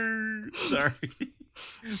 Sorry.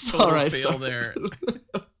 All right. Fail there.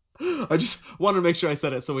 I just wanted to make sure I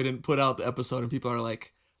said it so we didn't put out the episode and people are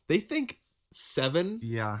like, they think 7?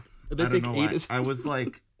 Yeah. They think 8 is. I was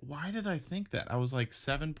like, why did I think that? I was like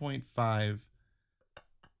 7.5.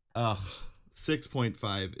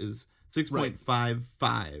 6.5 is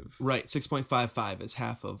 6.55. Right. 6.55 is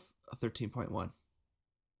half of 13.1.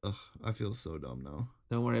 Ugh, I feel so dumb now.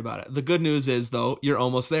 Don't worry about it. The good news is, though, you're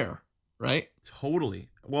almost there, right? Totally.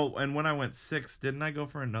 Well, and when I went 6, didn't I go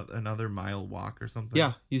for another mile walk or something?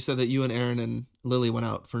 Yeah. You said that you and Aaron and Lily went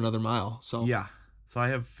out for another mile. So yeah. So I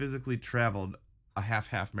have physically traveled a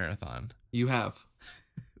half marathon. You have.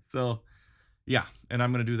 So, yeah. And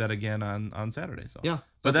I'm going to do that again on Saturday. So yeah.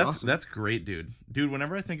 But awesome. That's great, dude. Dude,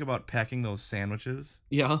 whenever I think about packing those sandwiches.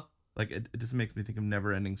 Yeah. Like, it just makes me think of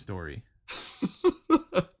Never Ending Story.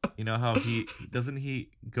 You know how he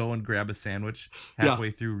go and grab a sandwich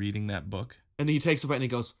halfway through reading that book? And he takes a bite and he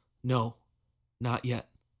goes, "No, not yet.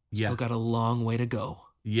 Still got a long way to go."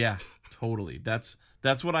 Yeah, totally. That's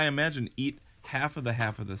what I imagine. Eat half of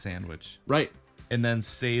the sandwich. Right. And then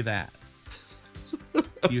say that.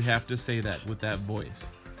 You have to say that with that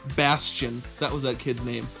voice. Bastian. That was that kid's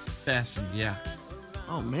name. Bastian, yeah.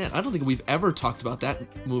 Oh, man. I don't think we've ever talked about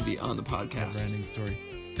that movie on the podcast. Never Ending Story.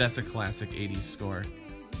 That's a classic 80s score.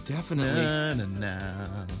 Definitely. Na, na,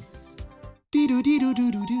 na.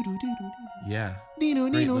 Yeah. Great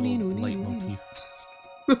little leitmotif.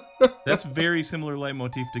 That's very similar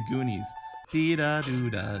leitmotif to Goonies.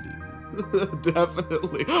 Dee-da-doo-da-doo.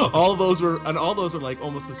 Definitely. All those are like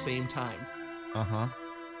almost the same time. Uh-huh.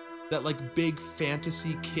 That like big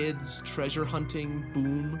fantasy kids treasure hunting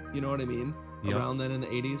boom, you know what I mean? Yep. Around then in the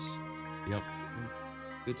 80s. Yep.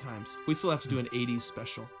 Good times. We still have to do an 80s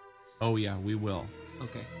special. Oh yeah, we will.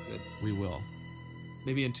 Okay, good. We will.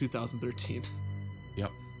 Maybe in 2013.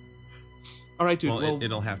 Yep. All right, dude. Well,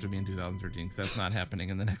 it'll have to be in 2013 because that's not happening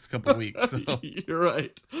in the next couple weeks. So. You're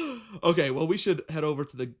right. Okay, well, we should head over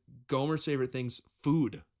to the Gomer's favorite things,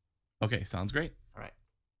 food. Okay, sounds great. All right.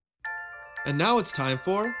 And now it's time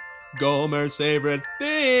for Gomer's favorite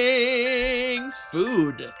things,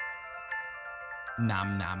 food.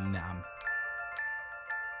 Nom nom nom.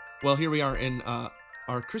 Well, here we are in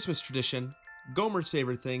our Christmas tradition, Gomer's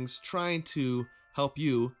favorite things, trying to help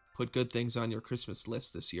you put good things on your Christmas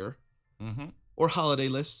list this year. Mm-hmm. Or holiday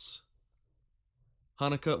lists.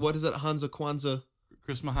 Hanukkah, what is it? Hansa Kwanzaa?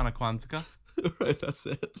 Christmas Hanukkah. Right, that's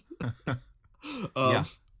it. Yeah.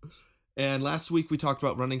 And last week we talked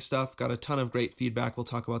about running stuff, got a ton of great feedback. We'll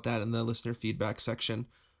talk about that in the listener feedback section.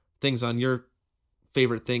 Things on your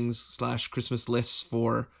favorite things / Christmas lists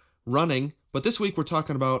for running. But this week we're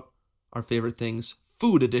talking about our favorite things,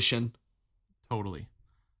 food edition. Totally.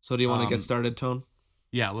 So do you want to get started, Tone?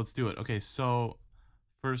 Yeah, let's do it. Okay, so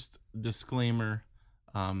first disclaimer,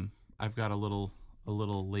 I've got a little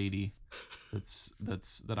lady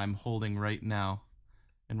that I'm holding right now,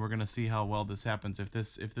 and we're gonna see how well this happens. If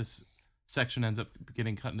this section ends up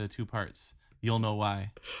getting cut into 2 parts, you'll know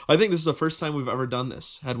why. I think this is the first time we've ever done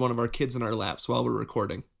this. Had one of our kids in our laps while we're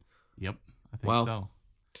recording. Yep, I think so.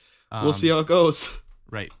 We'll see how it goes.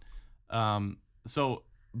 Right. So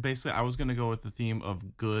basically, I was gonna go with the theme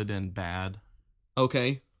of good and bad.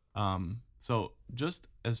 Okay. So just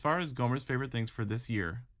as far as Gomer's favorite things for this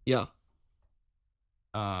year. Yeah.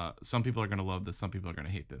 Some people are gonna love this, some people are gonna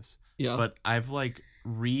hate this. Yeah. But I've like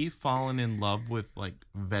fallen in love with like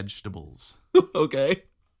vegetables. Okay.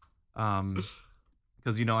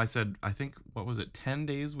 Because I said, I think, what was it, 10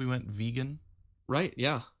 days we went vegan. Right.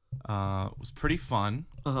 Yeah. It was pretty fun.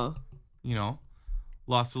 Uh-huh.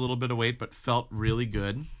 Lost a little bit of weight, but felt really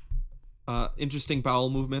good. Interesting bowel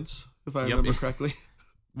movements, if I remember correctly.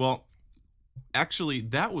 Well, actually,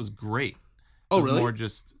 that was great. Oh, it was really? More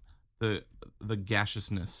just the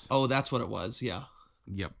gaseousness. Oh, that's what it was. Yeah.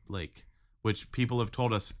 Yep. Which people have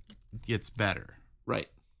told us gets better. Right.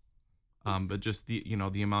 But just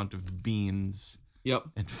the amount of beans. Yep.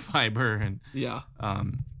 And fiber and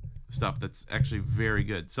stuff that's actually very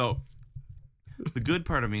good. So the good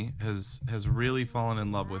part of me has really fallen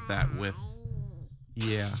in love with that.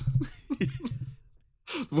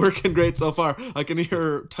 Working great so far. I can hear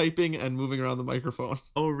her typing and moving around the microphone.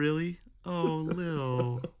 Oh, really? Oh,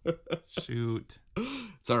 Lil. Shoot.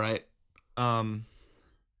 It's all right. I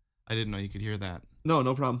didn't know you could hear that. No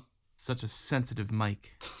problem. Such a sensitive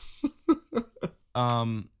mic.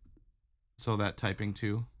 So that typing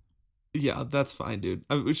too. Yeah, that's fine, dude.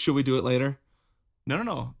 Should we do it later?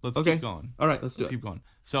 No. Let's Okay. keep going. All right, let's keep going.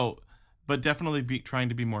 So, but definitely trying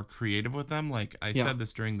to be more creative with them. Like I Yeah. said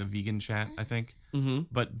this during the vegan chat, I think. Mm-hmm.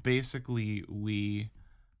 But basically, we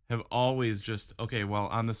have always just, okay, well,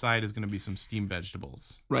 on the side is going to be some steamed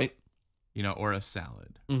vegetables, Right. or a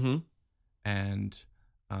salad. Mm-hmm. And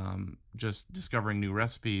just discovering new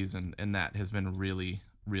recipes, and that has been really,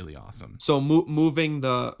 really awesome. So moving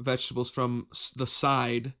the vegetables from the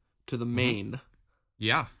side to the main,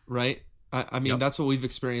 Yeah. right? I mean, Yep. that's what we've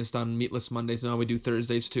experienced on Meatless Mondays. Now we do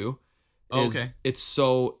Thursdays too. Oh, is okay. It's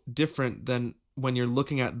so different than when you're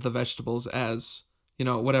looking at the vegetables as,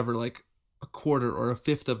 whatever, like a quarter or a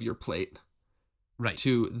fifth of your plate. Right.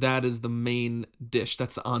 To that is the main dish.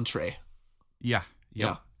 That's the entree. Yeah.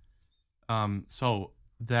 Yeah. So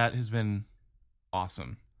that has been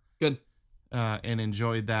awesome. Good. And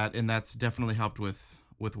enjoyed that, and that's definitely helped with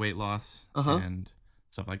weight loss and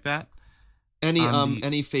stuff like that.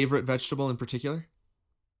 Any favorite vegetable in particular?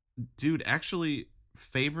 Dude, actually,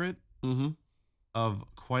 favorite of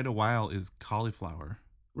quite a while is cauliflower.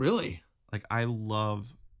 Really? Like, I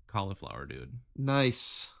love cauliflower, dude.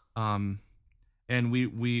 Nice. And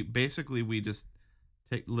we basically just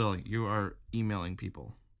take Lily. You are emailing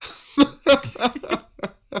people.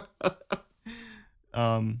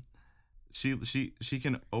 She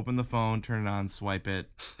can open the phone, turn it on, swipe it,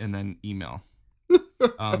 and then email.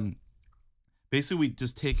 Basically we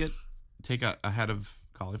just take a head of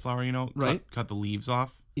cauliflower, right? Cut the leaves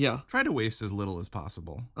off. Yeah. Try to waste as little as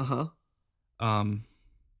possible. Uh-huh. And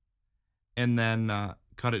then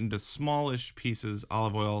cut it into smallish pieces,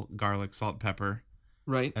 olive oil, garlic, salt, pepper.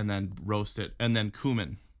 Right. And then roast it, and then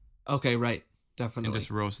cumin. Okay, right. Definitely. And just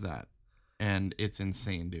roast that. And it's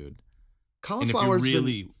insane, dude. Cauliflower's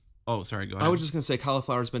Oh, sorry, go ahead. I was just going to say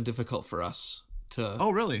cauliflower's been difficult for us to...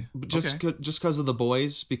 Oh, really? Just because of the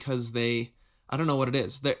boys, because I don't know what it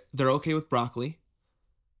is. They're okay with broccoli.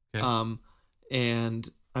 Okay. And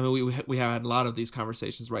I mean, we had a lot of these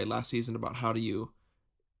conversations, right, last season about how do you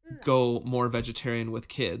go more vegetarian with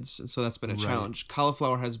kids. And so that's been a challenge.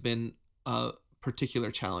 Cauliflower has been a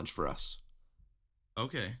particular challenge for us.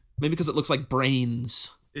 Okay. Maybe because it looks like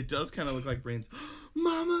brains. It does kind of look like brains.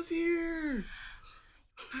 Mama's here.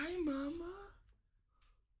 Hi, Mama.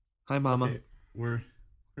 Hi, Mama. Okay, we're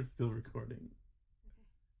still recording.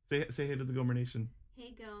 Say hey to the Gomer Nation.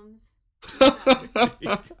 Hey, Gomes.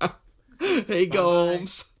 Hey,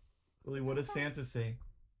 Gomes. Lily, what does Santa say?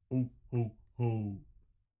 Ho, ho, ho.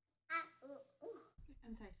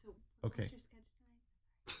 I'm sorry, so Okay. what's your schedule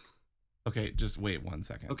tonight? Okay, just wait 1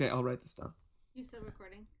 second. Okay, I'll write this down. You still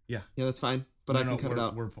recording? Yeah, that's fine. But I can cut it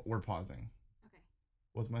out. We're pausing. Okay.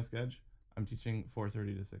 What's my schedule? I'm teaching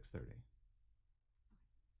 4:30 to 6:30.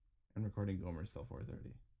 And recording Gomer till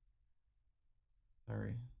 4:30.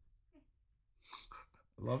 Sorry.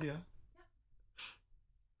 I love ya.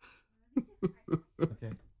 Okay. What's her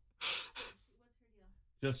deal?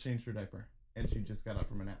 Just changed her diaper. And she just got up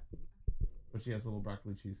from a nap. But she has a little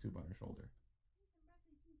broccoli cheese soup on her shoulder.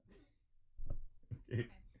 Okay.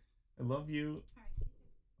 I love you.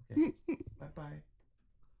 Okay. Bye-bye.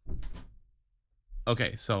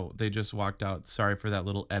 Okay, so they just walked out. Sorry for that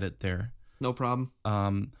little edit there. No problem.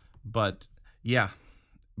 But yeah.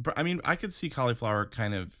 I mean, I could see cauliflower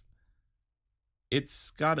kind of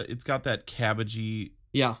it's got that cabbagey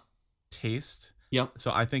taste. Yep.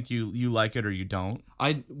 So I think you like it or you don't.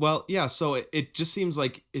 So it just seems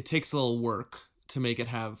like it takes a little work to make it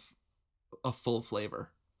have a full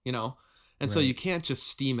flavor, And so you can't just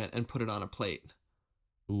steam it and put it on a plate.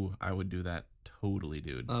 Ooh, I would do that totally,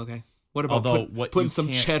 dude. Okay. What about putting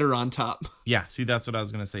some cheddar on top? Yeah, see, that's what I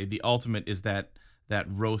was going to say. The ultimate is that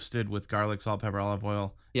roasted with garlic, salt, pepper, olive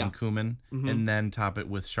oil, and cumin, and then top it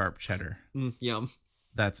with sharp cheddar. Yum.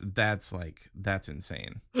 That's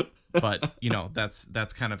insane. But,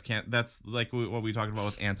 that's kind of that's like what we talked about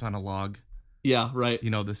with ants on a log. Yeah, right.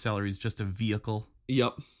 The celery is just a vehicle.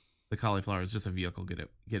 Yep. The cauliflower is just a vehicle.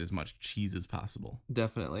 Get as much cheese as possible.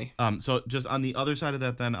 Definitely. So just on the other side of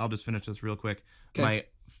that, then I'll just finish this real quick. Okay. My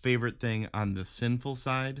favorite thing on the sinful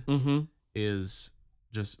side is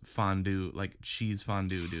just fondue, like cheese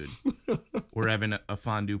fondue, dude. We're having a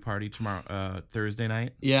fondue party tomorrow, Thursday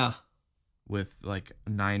night. Yeah. With like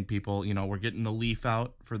 9 people. We're getting the leaf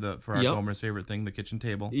out for our Gomer's favorite thing, the kitchen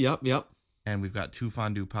table. Yep. And we've got 2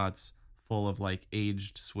 fondue pots full of like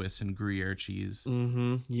aged Swiss and Gruyere cheese.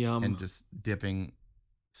 Yum. And just dipping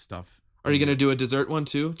stuff. Are you going to do a dessert one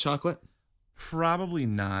too? Chocolate? Probably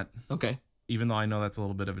not. Okay. Even though I know that's a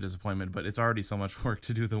little bit of a disappointment, but it's already so much work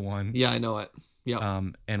to do the one. Yeah, I know it. Yeah.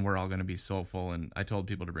 And we're all going to be so full, and I told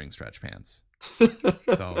people to bring stretch pants.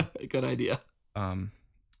 So good idea.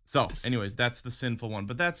 So anyways, that's the sinful one,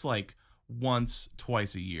 but that's like once,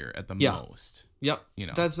 twice a year at the most. Yep. You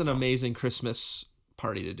know, that's an amazing Christmas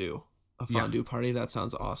party to do. A fondue party. That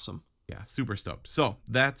sounds awesome. Yeah, super stoked. So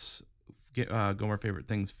that's Gomer favorite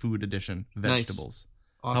things, food edition, vegetables.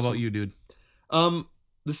 Nice. Awesome. How about you, dude?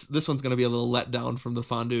 This one's gonna be a little let down from the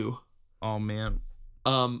fondue. Oh man.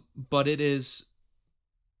 But it is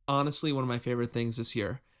honestly one of my favorite things this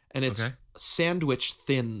year, and it's sandwich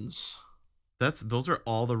thins. Those are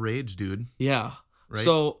all the rage, dude. Yeah. Right.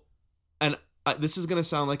 So, and this is gonna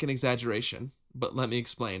sound like an exaggeration, but let me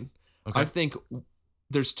explain. Okay. I think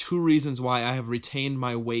there's two reasons why I have retained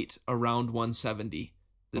my weight around 170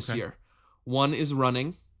 this year. One is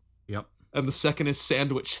running. Yep. And the second is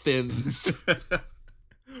sandwich thins.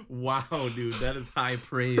 Wow, dude, that is high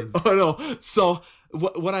praise. Oh no. So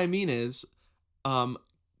what I mean is,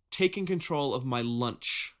 taking control of my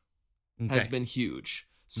lunch has been huge.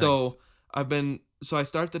 So nice. I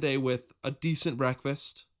start the day with a decent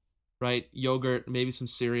breakfast, right? Yogurt, maybe some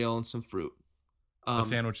cereal and some fruit. A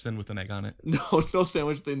sandwich thin with an egg on it? No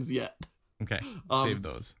sandwich thins yet. Okay, save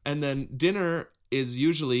those. And then dinner is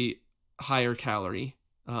usually higher calorie.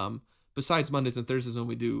 Besides Mondays and Thursdays when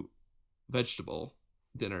we do vegetable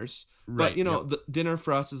dinners. Right, but, the dinner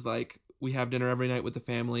for us is like, we have dinner every night with the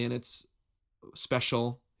family and it's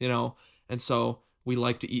special, and so we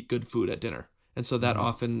like to eat good food at dinner. And so that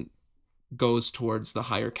often goes towards the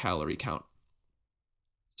higher calorie count.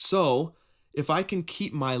 So if I can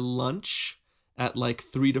keep my lunch at like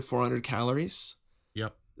 300 to 400 calories,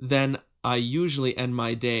 then I usually end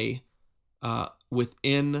my day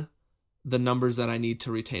within the numbers that I need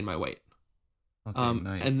to retain my weight. Okay,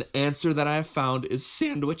 nice. And the answer that I have found is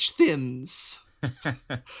sandwich thins.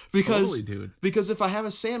 Because, totally, dude. Because if I have a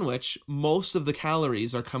sandwich, most of the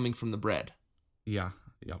calories are coming from the bread. Yeah.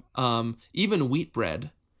 Even wheat bread,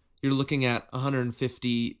 you're looking at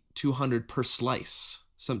 150, 200 per slice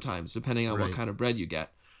sometimes, depending on what kind of bread you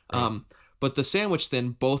get. Right. But the sandwich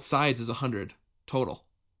thin, both sides is 100 total.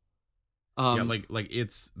 Like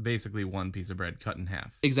it's basically one piece of bread cut in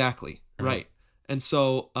half. Exactly. Right. And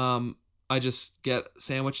so I just get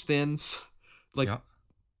sandwich thins,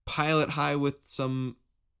 pile it high with some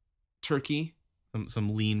turkey.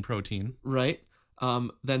 Some lean protein. Right.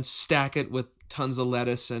 Then stack it with tons of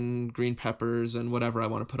lettuce and green peppers and whatever I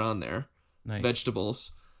want to put on there. Nice.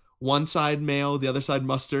 Vegetables. One side mayo, the other side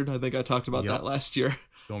mustard. I think I talked about that last year.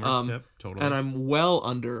 Gomer's tip, totally. And I'm well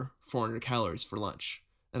under 400 calories for lunch.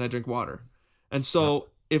 And I drink water. And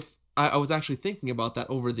so if I was actually thinking about that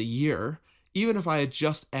over the year, even if I had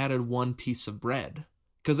just added one piece of bread,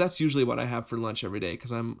 because that's usually what I have for lunch every day,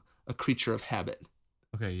 because I'm a creature of habit.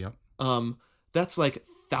 Okay, yep. That's like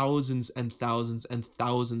thousands and thousands and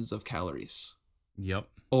thousands of calories. Yep.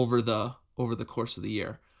 Over the course of the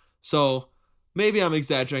year. So maybe I'm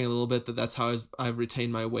exaggerating a little bit that's how I've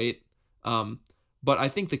retained my weight. But I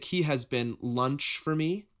think the key has been lunch for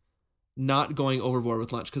me, not going overboard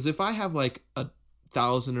with lunch. Because if I have like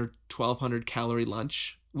 1,000 or 1,200 calorie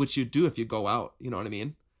lunch, which you do if you go out, you know what I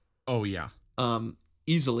mean? Oh, yeah.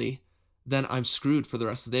 Easily, then I'm screwed for the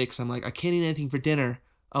rest of the day because I'm like, I can't eat anything for dinner.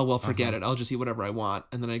 Oh, well, forget it. I'll just eat whatever I want.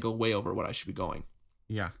 And then I go way over what I should be going.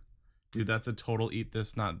 Yeah. Dude, that's a total eat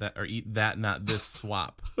this, not that, or eat that, not this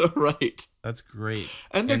swap. Right. That's great.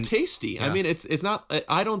 And they're tasty. Yeah. I mean, it's not,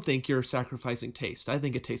 I don't think you're sacrificing taste. I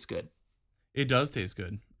think it tastes good. It does taste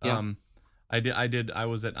good. Yeah. I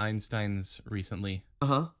was at Einstein's recently.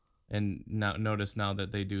 Uh-huh. And notice now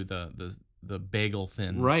that they do the bagel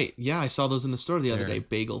thins. Right. Yeah, I saw those in the store the other day.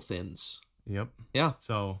 Bagel thins. Yep. Yeah.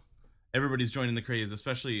 So everybody's joining the craze,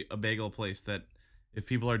 especially a bagel place that if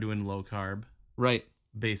people are doing low carb. Right.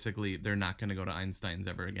 Basically, they're not going to go to Einstein's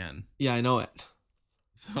ever again. Yeah, I know it.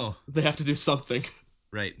 So they have to do something.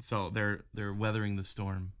 Right. So they're weathering the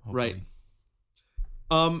storm. Hopefully.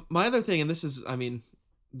 Right. My other thing, and this is, I mean,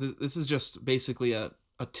 this is just basically a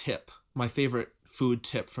tip. My favorite food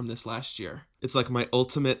tip from this last year. It's like my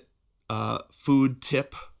ultimate food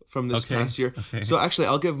tip from this past year. Okay. So actually,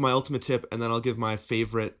 I'll give my ultimate tip, and then I'll give my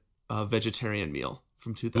favorite vegetarian meal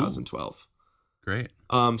from 2012. Ooh. Great.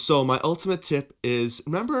 So my ultimate tip is,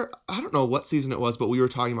 remember, I don't know what season it was, but we were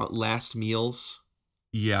talking about last meals.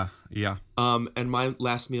 Yeah. And my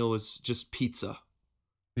last meal was just pizza.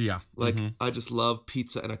 Yeah. Like, I just love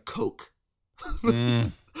pizza and a Coke. I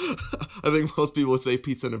think most people would say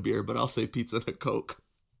pizza and a beer, but I'll say pizza and a Coke.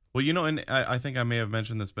 Well, and I think I may have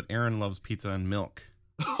mentioned this, but Erin loves pizza and milk.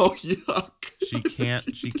 Oh, yuck.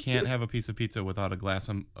 She can't have a piece of pizza without a glass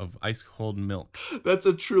of ice cold milk. That's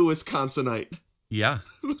a true Wisconsinite. Yeah,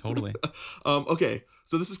 totally. Okay,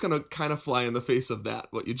 so this is gonna kind of fly in the face of that,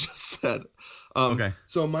 what you just said. Okay.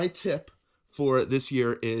 So my tip for this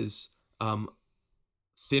year is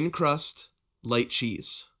thin crust, light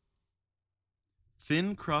cheese.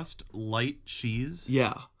 Thin crust, light cheese?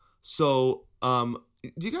 Yeah. So, do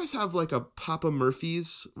you guys have like a Papa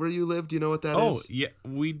Murphy's where you live? Do you know what that is? Oh, yeah.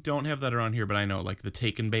 We don't have that around here, but I know, like the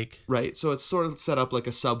take and bake. Right. So it's sort of set up like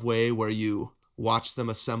a Subway where you watch them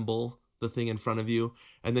assemble the thing in front of you,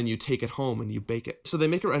 and then you take it home and you bake it. So they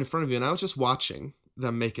make it right in front of you, and I was just watching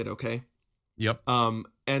them make it, okay? Yep.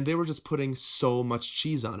 And they were just putting so much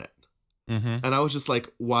cheese on it. Mm-hmm. And I was just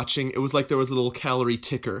like watching. It was like there was a little calorie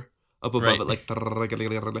ticker up above it, like.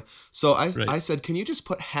 So I said, can you just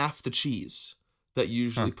put half the cheese that you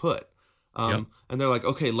usually put? And they're like,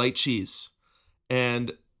 okay, light cheese.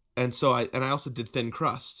 And so I also did thin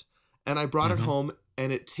crust. And I brought it home,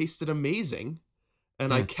 and it tasted amazing.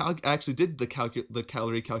 And I actually did the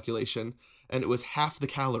calorie calculation, and it was half the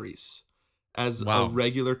calories as a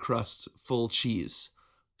regular crust full cheese.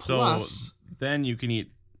 Plus, so then you can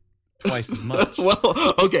eat twice as much. Well,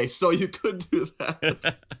 okay, so you could do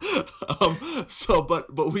that.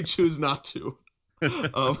 But we choose not to.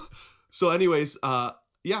 So anyways,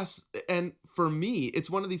 yes, and for me, it's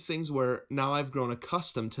one of these things where now I've grown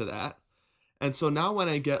accustomed to that. And so now when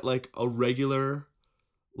I get like a regular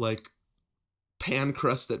like pan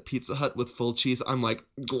crust at Pizza Hut with full cheese, I'm like,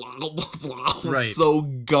 so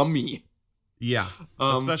gummy. Yeah,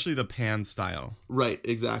 especially the pan style. Right,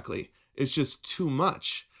 exactly. It's just too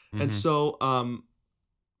much. And so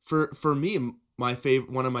for me,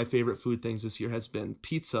 one of my favorite food things this year has been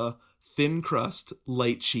pizza, thin crust,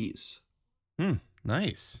 light cheese.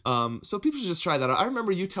 Nice. So people should just try that out. I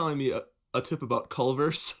remember you telling me a tip about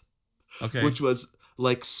Culver's, okay, which was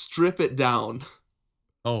like strip it down.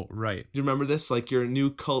 Oh, right. Do you remember this? Like your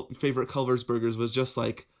new favorite Culver's burgers was just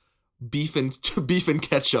like beef and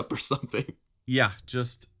ketchup or something. Yeah,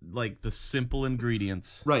 just like the simple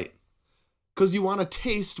ingredients. Right. Because you want to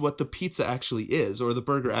taste what the pizza actually is, or the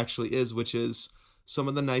burger actually is, which is some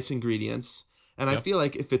of the nice ingredients. And I feel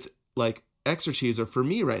like if it's like extra cheese, or for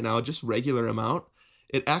me right now, just regular amount,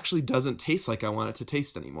 it actually doesn't taste like I want it to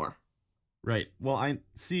taste anymore. Right. Well, I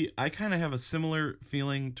kind of have a similar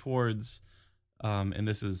feeling towards, and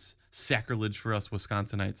this is sacrilege for us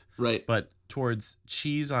Wisconsinites. Right. But towards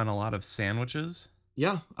cheese on a lot of sandwiches.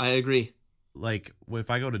 Yeah, I agree. Like if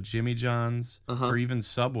I go to Jimmy John's or even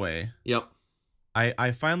Subway. Yep.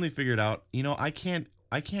 I finally figured out, I can't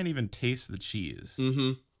even taste the cheese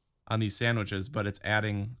on these sandwiches, but it's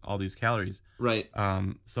adding all these calories. Right.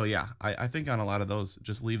 So yeah, I think on a lot of those,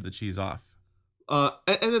 just leave the cheese off. And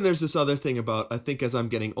then there's this other thing about, I think as I'm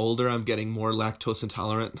getting older, I'm getting more lactose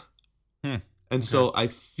intolerant. And so I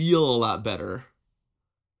feel a lot better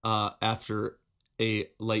after a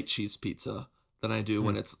light cheese pizza than I do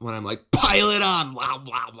when I'm like, pile it on, blah,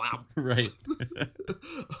 blah, blah. Right.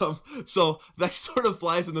 So that sort of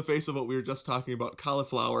flies in the face of what we were just talking about,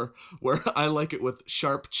 cauliflower, where I like it with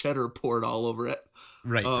sharp cheddar poured all over it.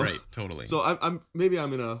 Right, right, totally. So I'm in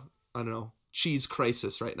a, I don't know, cheese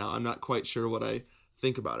crisis right now. I'm not quite sure what I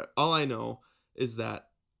think about it. All I know is that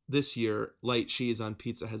this year, light cheese on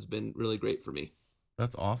pizza has been really great for me.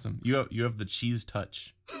 That's awesome. You have the cheese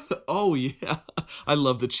touch. Oh yeah, I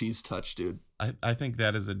love the cheese touch, dude. I think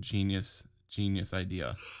that is a genius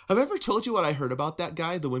idea. Have I ever told you what I heard about that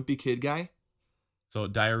guy, the Wimpy Kid guy? So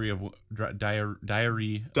Diary of a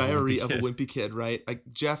Wimpy Kid, right?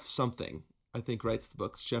 Jeff something, I think, writes the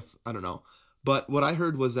books. Jeff, I don't know. But what I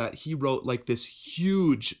heard was that he wrote like this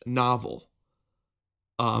huge novel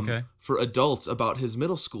for adults about his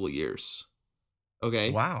middle school years.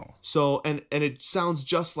 Okay. Wow. So, and it sounds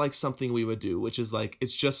just like something we would do, which is like,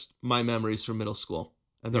 it's just my memories from middle school,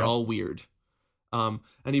 and they're all weird. And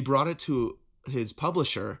he brought it to his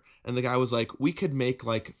publisher, and the guy was like, we could make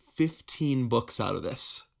like 15 books out of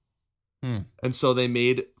this. And so they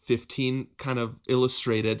made 15 kind of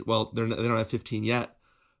illustrated. Well, they don't have 15 yet,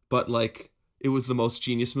 but like it was the most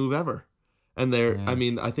genius move ever. And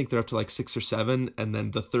I think they're up to like 6 or 7, and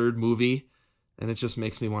then the third movie, and it just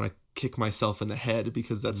makes me want to kick myself in the head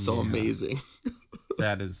because that's so amazing.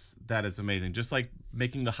 That is amazing. Just like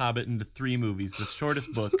making The Hobbit into 3 movies, the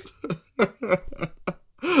shortest book.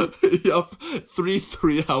 Yep, 3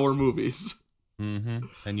 3-hour movies. And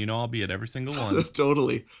I'll be at every single one.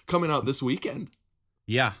 Totally. Coming out this weekend.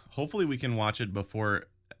 Yeah, hopefully we can watch it before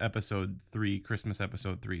episode 3, Christmas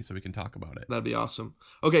episode 3, so we can talk about it. That'd be awesome.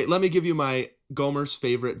 Okay, let me give you my Gomer's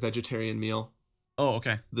favorite vegetarian meal. Oh,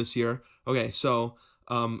 okay. This year. Okay, so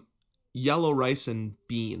yellow rice and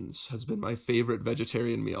beans has been my favorite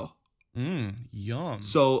vegetarian meal. Yum.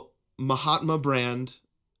 So Mahatma brand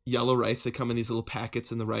yellow rice, they come in these little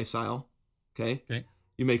packets in the rice aisle. Okay.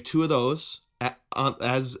 You make 2 of those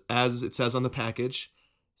as it says on the package.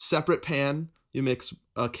 Separate pan, you mix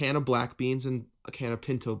a can of black beans and a can of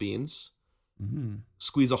pinto beans.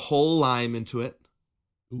 Squeeze a whole lime into it.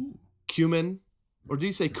 Ooh. Cumin, or do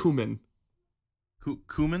you say cumin?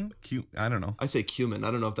 Cumin? I don't know. I say cumin.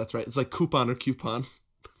 I don't know if that's right. It's like coupon or coupon.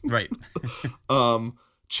 Right.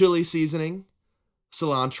 Chili seasoning,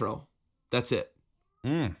 cilantro. That's it.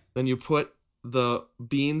 Then you put the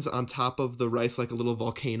beans on top of the rice like a little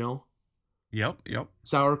volcano. Yep.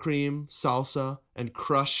 Sour cream, salsa, and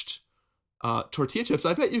crushed tortilla chips.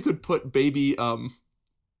 I bet you could put baby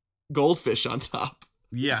goldfish on top.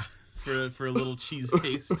 Yeah, for a little cheese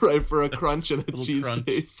taste. Right, for a crunch and a cheese crunch.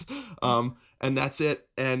 taste. And that's it.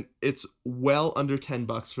 And it's well under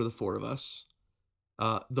 $10 for the 4 of us.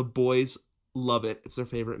 The boys love it. It's their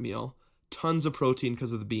favorite meal. Tons of protein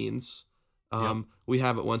because of the beans. We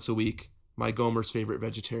have it once a week. My Gomer's favorite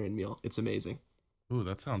vegetarian meal. It's amazing. Ooh,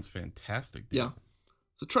 that sounds fantastic, dude. Yeah.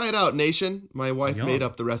 So try it out, nation. My wife Yum. made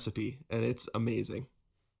up the recipe, and it's amazing.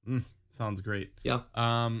 Sounds great. Yeah.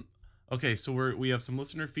 Okay, so we have some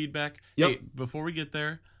listener feedback. Yep. Hey, before we get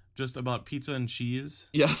there, just about pizza and cheese.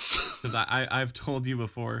 Yes. Because I've told you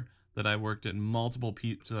before that I worked at multiple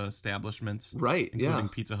pizza establishments. Right, including yeah.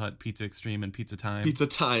 Pizza Hut, Pizza Extreme, and Pizza Time. Pizza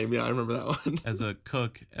Time. Yeah, I remember that one. As a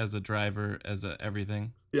cook, as a driver, as a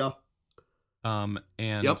everything. Yeah. And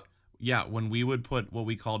Yep. yeah, when we would put what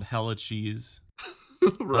we called hella cheese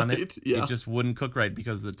Right. on it, Yeah. it just wouldn't cook right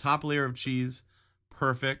because the top layer of cheese,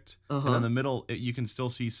 perfect, and in the middle, you can still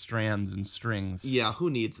see strands and strings. Yeah, who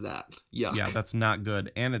needs that? Yeah. Yeah, that's not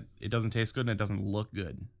good, and it doesn't taste good, and it doesn't look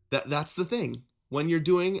good. That's the thing. When you're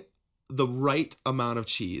doing the right amount of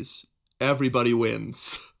cheese, everybody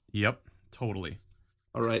wins. Yep, totally.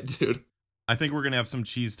 All right, dude. I think we're gonna have some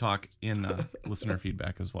cheese talk in listener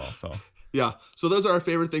feedback as well. So Yeah. So those are our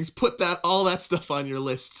favorite things. Put all that stuff on your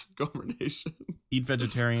list, Gomer Nation. eat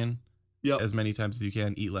vegetarian Yep. as many times as you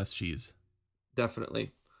can. Eat less cheese.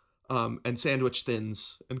 Definitely. And sandwich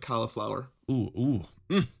thins and cauliflower. Ooh.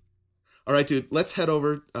 All right, dude. Let's head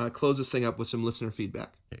over, close this thing up with some listener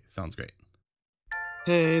feedback. Okay, sounds great.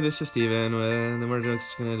 Hey, this is Steven, and then we're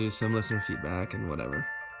just going to do some listener feedback and whatever.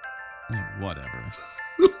 Whatever.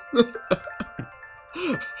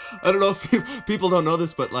 I don't know if people don't know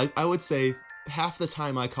this, but like I would say half the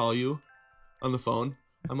time I call you on the phone,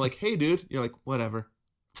 I'm like, hey, dude. You're like, whatever.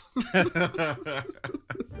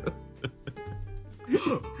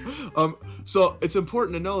 So it's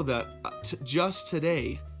important to know that just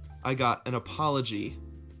today I got an apology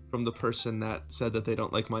from the person that said that they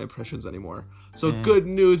don't like my impressions anymore. So good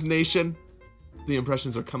news, nation. The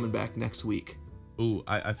impressions are coming back next week. Ooh,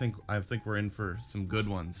 I think we're in for some good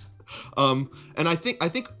ones. And I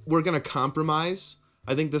think we're gonna compromise.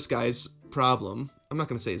 I think this guy's problem, I'm not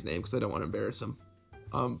gonna say his name because I don't want to embarrass him.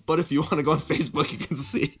 But if you want to go on Facebook, you can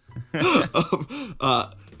see.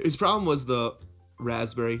 His problem was the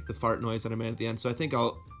raspberry, the fart noise that I made at the end. So I think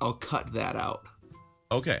I'll cut that out.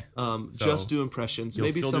 Okay. So just do impressions. You'll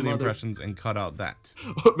Maybe still some do the other impressions and cut out that.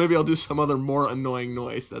 Maybe I'll do some other more annoying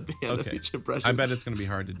noise at the end of Okay. each impression. I bet it's gonna be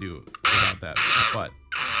hard to do without that. But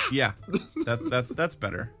yeah, that's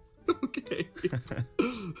better. Okay.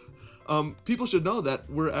 People should know that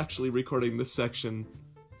we're actually recording this section,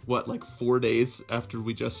 like 4 days after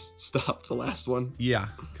we just stopped the last one? Yeah,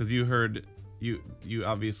 because you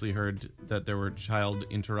obviously heard that there were child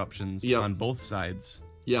interruptions Yep. on both sides.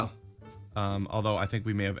 Yeah. Although I think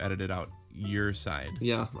we may have edited out your side.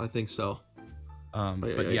 Yeah, I think so.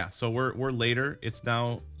 But yeah, so we're later. It's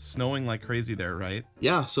now snowing like crazy there, right?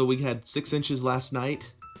 Yeah, so we had 6 inches last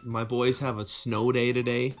night. My boys have a snow day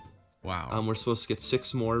today. Wow. We're supposed to get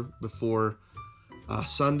 6 more before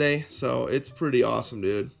Sunday, so it's pretty awesome,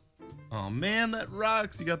 dude. Oh man, that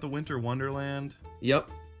rocks! You got the winter wonderland. Yep.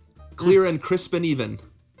 Clear and crisp and even.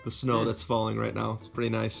 The snow that's falling right now. It's pretty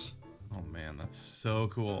nice. Oh man, that's so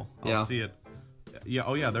cool. I'll Yeah. see it. Yeah.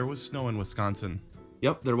 Oh yeah, there was snow in Wisconsin.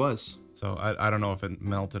 Yep, there was. So I don't know if it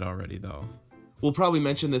melted already though. We'll probably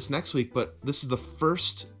mention this next week, but this is the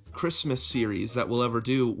first Christmas series that we'll ever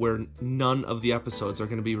do where none of the episodes are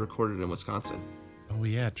going to be recorded in Wisconsin. Oh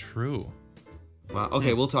yeah, true. Wow.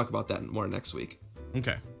 Okay, we'll talk about that more next week.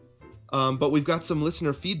 Okay. But we've got some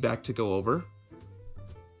listener feedback to go over.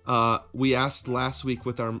 We asked last week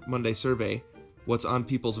with our Monday survey what's on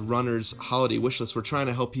people's runners holiday wish list. We're trying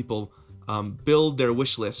to help people build their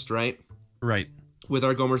wish list, right? Right. With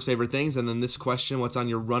our Gomer's favorite things. And then this question, what's on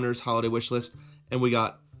your runner's holiday wish list? And we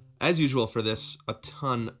got as usual for this, a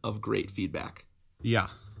ton of great feedback. Yeah.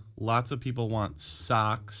 Lots of people want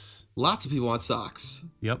socks. Lots of people want socks.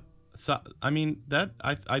 Yep. So, I mean, that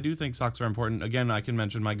I do think socks are important. Again, I can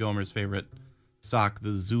mention my Gomer's favorite sock,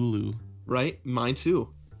 the Zulu. Right? Mine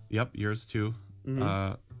too. Yep, yours too.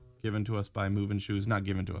 Mm-hmm. Given to us by Moving Shoes. Not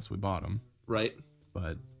given to us, we bought them. Right.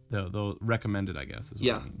 But they'll recommended, I guess. Is what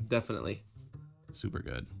Yeah, I mean. definitely. Super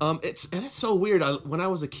good. It's so weird. When I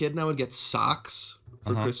was a kid and I would get socks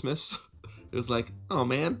for Christmas, it was like, oh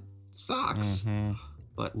man, socks. Mm-hmm.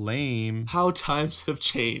 But lame. How times have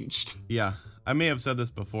changed. Yeah. I may have said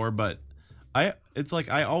this before, but it's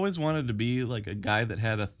like I always wanted to be like a guy that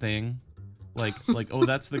had a thing. Like oh,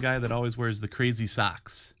 that's the guy that always wears the crazy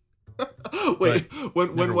socks. Wait,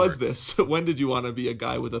 when was worked. this? When did you want to be a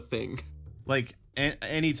guy with a thing? Like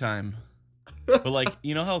anytime. But like,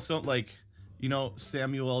 you know how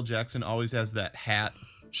Samuel L. Jackson always has that hat?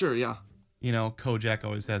 Sure, yeah. You know, Kojak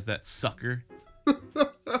always has that sucker.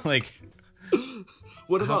 Like,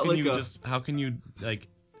 what about how can you like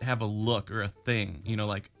have a look or a thing? You know,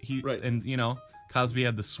 like right. And you know, Cosby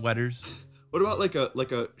had the sweaters. What about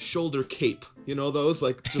like a shoulder cape? You know those,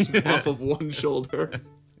 like just off of one shoulder.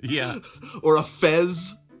 Yeah. Or a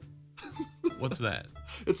fez. What's that?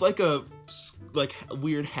 It's like a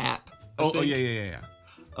weird hat. Oh yeah.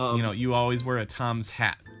 You know, you always wear a Tom's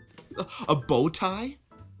hat. A bow tie?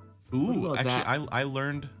 Ooh, actually, I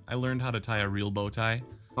learned how to tie a real bow tie.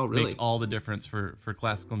 Oh, really? Makes all the difference for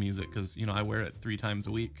classical music because, you know, I wear it 3 times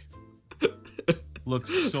a week.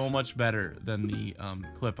 Looks so much better than the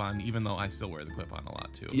clip-on, even though I still wear the clip-on a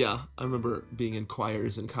lot too. Yeah, I remember being in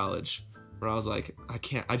choirs in college where I was like,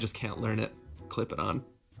 I just can't learn it. Clip it on.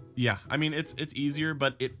 Yeah, I mean, it's easier,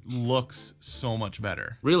 but it looks so much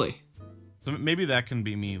better. Really? So maybe that can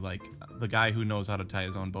be me, like the guy who knows how to tie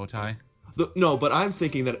his own bow tie. No, but I'm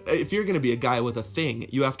thinking that if you're going to be a guy with a thing,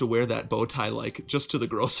 you have to wear that bow tie like just to the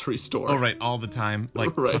grocery store. Oh, right, all the time,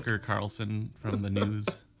 like Right. Tucker Carlson from the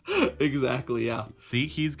news. Exactly, yeah. See,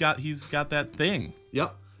 he's got that thing.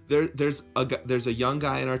 Yep. There's a young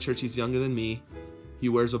guy in our church. He's younger than me. He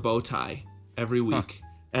wears a bow tie every week,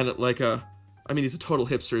 and he's a total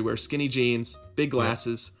hipster. He wears skinny jeans, big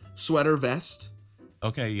glasses, sweater vest.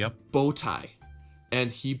 Okay, yep. Bow tie. And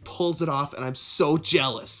he pulls it off, and I'm so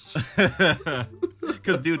jealous.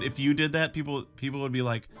 Because, dude, if you did that, people would be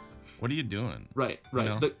like, what are you doing? Right. You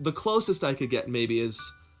know? The closest I could get maybe is,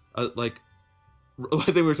 I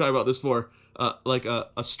think we were talking about this before, like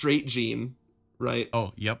a straight jean, right?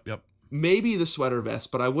 Oh, yep. Maybe the sweater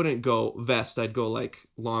vest, but I wouldn't go vest. I'd go like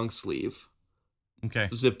long sleeve. Okay.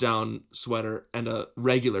 Zip down sweater and a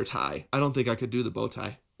regular tie. I don't think I could do the bow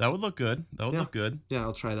tie. That would look good. Look good. Yeah,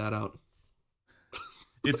 I'll try that out.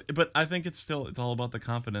 But I think it's all about the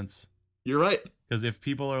confidence. You're right. Because if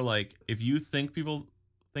you think people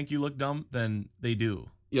think you look dumb, then they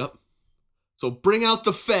do. Yep. So bring out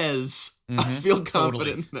the fez. I feel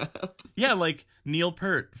confident in that. Yeah, like Neil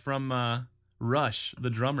Peart from Rush,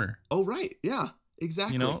 the drummer. Oh, right. Yeah,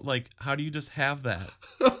 exactly. You know, like, how do you just have that?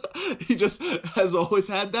 He just has always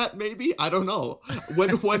had that, maybe? I don't know.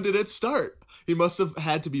 When did it start? He must have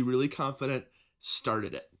had to be really confident,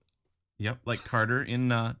 started it. Yep, like Carter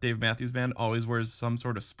in Dave Matthews Band always wears some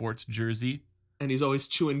sort of sports jersey. And he's always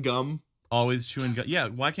chewing gum. Always chewing gum. Yeah,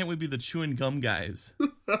 why can't we be the chewing gum guys?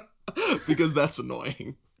 Because that's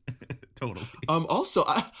annoying. Totally. Also,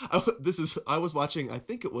 I was watching, I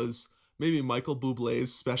think it was maybe Michael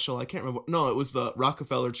Bublé's special. I can't remember. No, it was the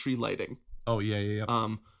Rockefeller tree lighting. Oh, yeah.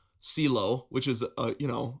 CeeLo, which is a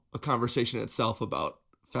conversation itself about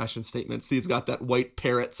fashion statements. He's got that white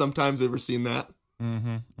parrot. Sometimes, ever seen that?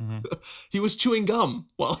 He was chewing gum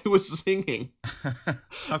while he was singing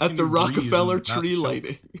at the Rockefeller tree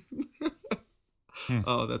lighting.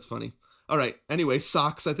 Oh, that's funny. All right. Anyway,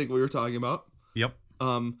 socks, I think we were talking about. Yep.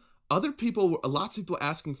 Lots of people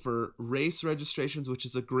asking for race registrations, which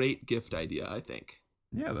is a great gift idea, I think.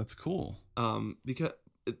 Yeah, that's cool. Because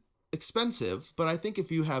expensive, but I think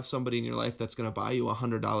if you have somebody in your life that's going to buy you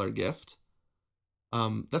 $100 gift,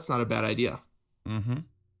 that's not a bad idea.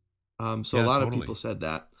 So a lot of people said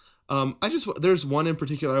that. There's one in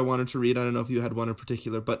particular I wanted to read. I don't know if you had one in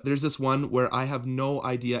particular, but there's this one where I have no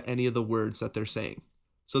idea any of the words that they're saying.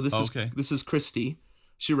 So this is Christy.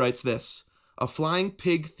 She writes this: a flying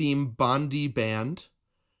pig theme Bondi band,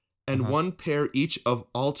 and one pair each of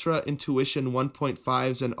Ultra Intuition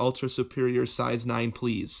 1.5s and Ultra Superior size 9,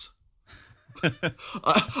 please.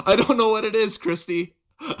 I don't know what it is, Christy.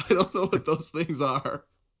 I don't know what those things are.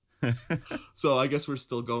 So I guess we're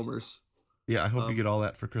still Gomers. Yeah, I hope you get all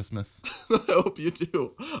that for Christmas. I hope you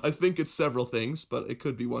do. I think it's several things, but it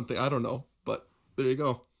could be one thing. I don't know, but there you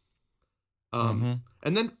go.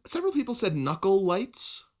 And then several people said knuckle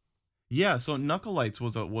lights. Yeah, so knuckle lights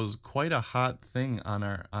was quite a hot thing on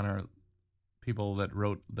our people that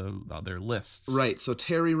wrote their lists. Right. So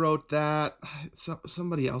Terry wrote that.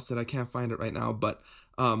 Somebody else that I can't find it right now, but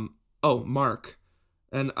Mark.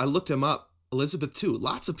 And I looked him up. Elizabeth too.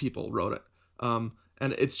 Lots of people wrote it. And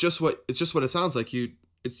it's just what it sounds like. You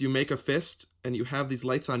make a fist and you have these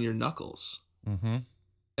lights on your knuckles. Mm-hmm.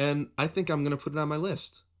 And I think I'm gonna put it on my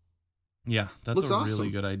list. Yeah, that's Looks a awesome.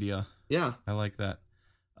 really good idea. Yeah. I like that.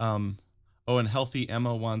 And Healthy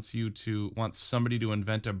Emma wants somebody to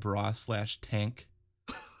invent a bra/tank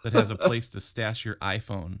that has a place to stash your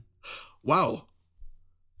iPhone. Wow.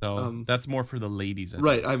 So that's more for the ladies.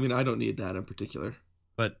 Right. I mean, I don't need that in particular.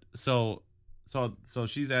 But so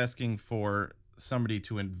she's asking for somebody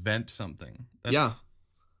to invent something.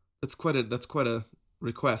 That's quite a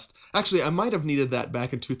request. Actually, I might have needed that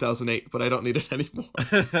back in 2008, but I don't need it anymore.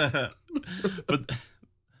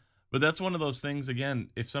 But that's one of those things,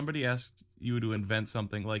 again, if somebody asks you to invent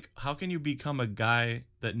something, like, how can you become a guy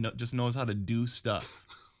that just knows how to do stuff?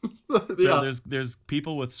 So there's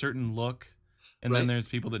people with certain look, and then there's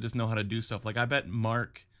people that just know how to do stuff. Like, I bet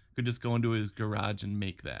Mark could just go into his garage and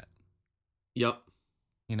make that. Yep.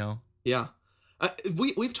 You know? Yeah.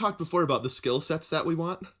 We've talked before about the skill sets that we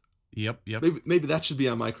want. Yep. Maybe that should be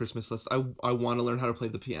on my Christmas list. I want to learn how to play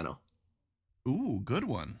the piano. Ooh, good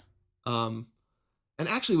one. And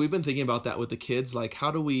actually, we've been thinking about that with the kids. Like, how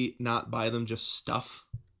do we not buy them just stuff?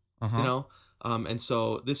 Uh-huh. You know? And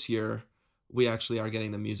so this year, we actually are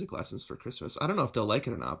getting them music lessons for Christmas. I don't know if they'll like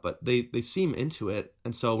it or not, but they seem into it.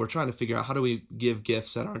 And so we're trying to figure out how do we give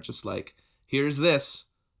gifts that aren't just like, here's this.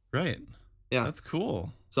 Right. Yeah. That's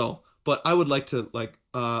cool. So, but I would like to,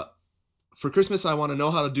 for Christmas, I want to know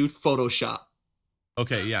how to do Photoshop.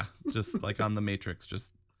 Okay, yeah. Just like on the Matrix,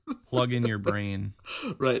 just plug in your brain.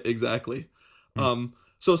 Right, exactly.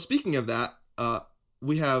 So speaking of that, that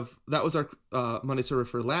was our Monday survey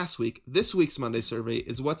for last week. This week's Monday survey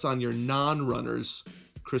is what's on your non-runners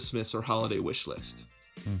Christmas or holiday wish list.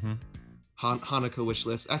 Mm-hmm. Hanukkah wish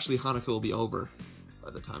list. Actually, Hanukkah will be over by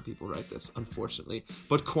the time people write this, unfortunately.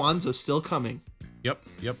 But Kwanzaa's still coming. Yep.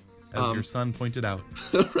 As your son pointed out.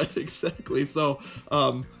 Right, exactly. So,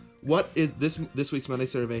 what is this week's Monday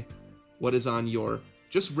survey? What is on your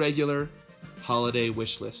just regular holiday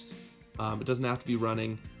wish list? It doesn't have to be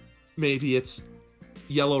running. Maybe it's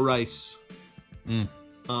yellow rice,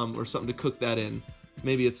 or something to cook that in.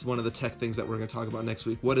 Maybe it's one of the tech things that we're going to talk about next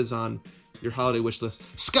week. What is on your holiday wish list?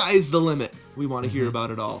 Sky's the limit. We want to hear about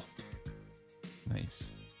it all.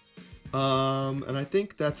 Nice. And I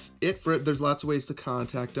think that's it for it. There's lots of ways to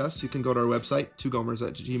contact us. You can go to our website,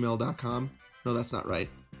 twogomers@gmail.com. No, that's not right.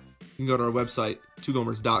 You can go to our website,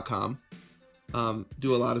 twogomers.com.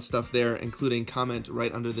 Do a lot of stuff there, including comment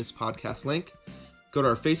right under this podcast link. Go to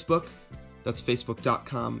our Facebook. That's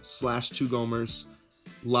facebook.com/twogomers.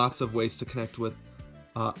 Lots of ways to connect with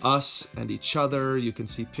us and each other. You can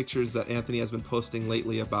see pictures that Anthony has been posting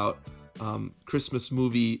lately about Christmas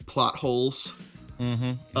movie plot holes.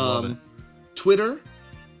 Mm-hmm. Love it. Twitter,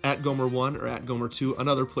 @Gomer1 or @Gomer2,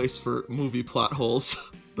 another place for movie plot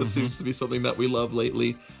holes. That seems to be something that we love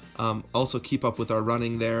lately. Also keep up with our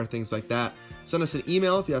running there, things like that. Send us an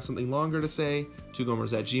email if you have something longer to say,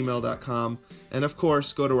 twogomers@gmail.com. And of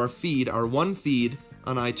course, go to our feed, our one feed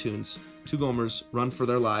on iTunes, Two Gomers Run for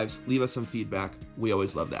Their Lives. Leave us some feedback. We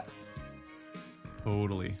always love that.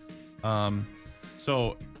 Totally.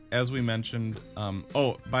 So as we mentioned,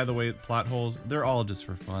 by the way, plot holes, they're all just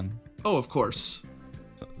for fun. Oh, of course.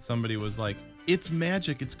 Somebody was like, it's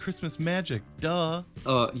magic. It's Christmas magic. Duh.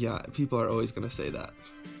 Yeah, people are always going to say that.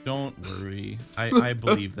 Don't worry. I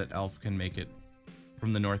believe that Elf can make it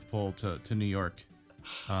from the North Pole to New York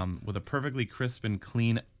with a perfectly crisp and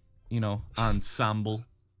clean, ensemble.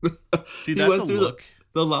 See, that's a look.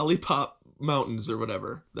 The Lollipop Mountains or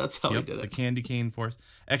whatever. That's how he did it. The Candy Cane Forest.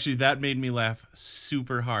 Actually, that made me laugh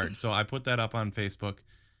super hard. So I put that up on Facebook,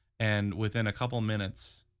 and within a couple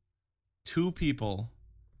minutes, two people,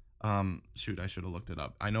 I should have looked it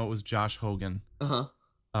up. I know it was Josh Hogan. Uh-huh.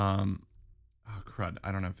 Oh, crud.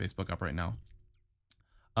 I don't have Facebook up right now.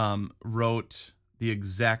 Wrote the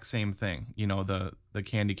exact same thing. The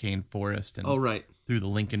Candy Cane Forest and right. Through the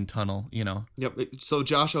Lincoln Tunnel, Yep. So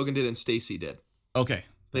Josh Hogan did and Stacy did. Okay.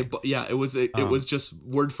 It was just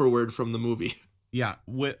word for word from the movie. Yeah.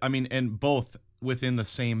 And both within the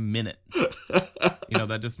same minute.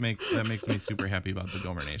 That makes me super happy about the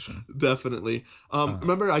Gomer Nation. Definitely.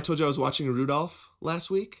 Remember I told you I was watching Rudolph last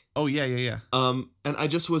week? Oh yeah. And I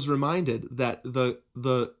just was reminded that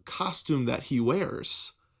the costume that he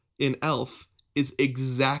wears in Elf is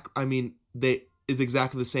exactly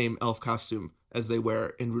the same Elf costume as they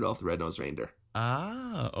wear in Rudolph the Red-Nosed Reindeer.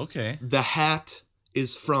 Ah, okay. The hat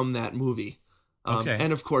is from that movie. Okay.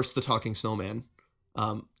 And of course, the talking snowman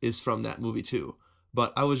is from that movie too.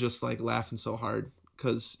 But I was just like laughing so hard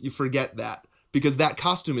because you forget that, because that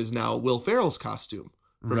costume is now Will Ferrell's costume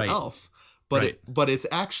from Right. Elf. But Right. but it's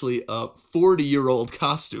actually a 40-year-old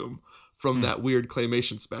costume from that weird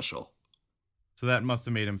claymation special. So that must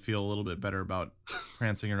have made him feel a little bit better about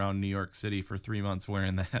prancing around New York City for 3 months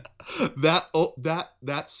wearing that.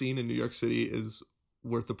 That scene in New York City is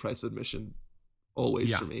worth the price of admission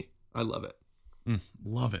always for me. I love it.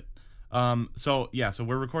 Love it. So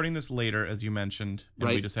we're recording this later, as you mentioned, and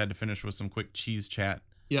we Right. just had to finish with some quick cheese chat.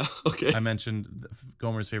 Yeah. Okay. I mentioned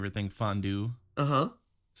Gomer's favorite thing, fondue. Uh-huh.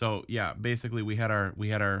 So yeah, basically we had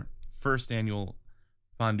our first annual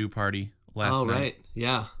fondue party last night. Right.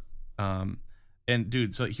 Yeah. And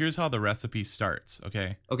dude, so here's how the recipe starts.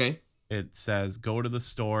 Okay, Okay. it says go to the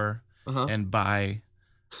store Uh-huh. and buy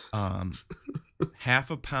half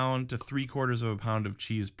a pound to 3/4 of a pound of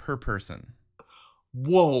cheese per person.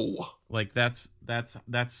 Whoa. Like that's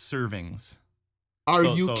servings. Are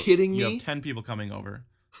So- you so kidding You me? have 10 people coming over,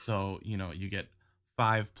 so you get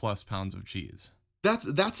 5+ pounds of cheese.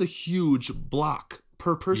 That's a huge block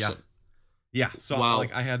per person. Yeah, so Wow.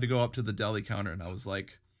 like I had to go up to the deli counter and I was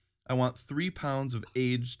like, I want 3 pounds of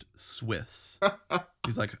aged Swiss.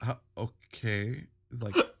 He's like, okay. He's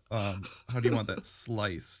like, how do you want that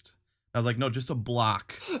sliced? I was like, no, just a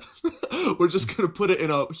block. We're just gonna put it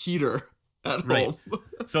in a heater at Right. home.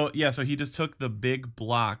 So he just took the big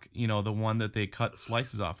block, the one that they cut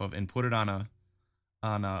slices off of, and put it on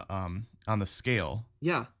the scale,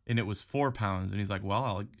 Yeah. and it was 4 pounds. And he's like, well,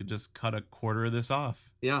 I'll just cut a quarter of this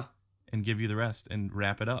off Yeah. and give you the rest and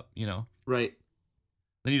wrap it up, Right.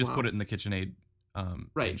 Then you just Wow. put it in the KitchenAid,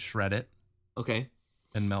 Right. and shred it Okay.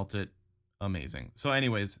 and melt it. Amazing. So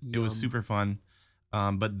anyways, it was Yum. super fun.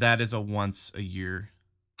 But that is a once a year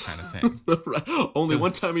kind of thing. Right. Only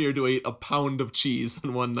one time a year do I eat a pound of cheese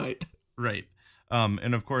in one night. Right.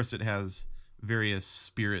 And of course it has various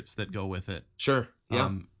spirits that go with it. Sure.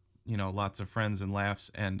 Yeah. Lots of friends and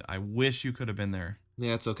laughs, and I wish you could have been there.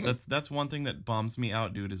 Yeah, it's okay. That's one thing that bums me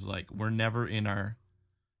out, dude, is like we're never in our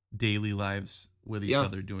daily lives with each Yeah.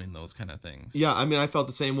 other doing those kind of things. Yeah, I mean, I felt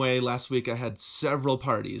the same way last week. I had several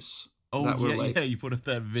parties. Oh, that were yeah, like- yeah, you put up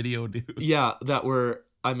that video, dude. Yeah, that were,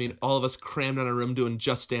 I mean, all of us crammed in a room doing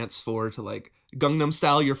Just Dance 4 to like Gangnam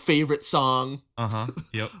Style, your favorite song. Uh-huh.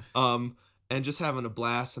 Yep. And just having a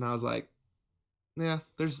blast. And I was like, yeah,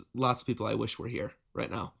 there's lots of people I wish were here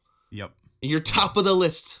right now. Yep. You're top of the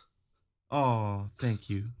list. Oh, thank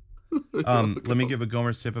you. Let me give a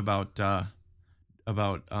Gomer's tip about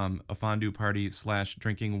a fondue party /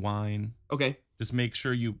 drinking wine. Okay. Just make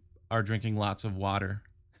sure you are drinking lots of water,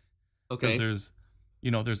 because Okay.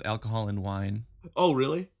 there's alcohol in wine. Oh,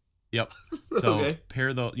 really? Yep. So Okay.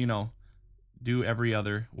 pair do every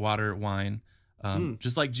other water, wine,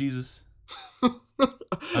 just like Jesus.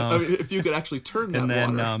 I mean, if you could actually turn that And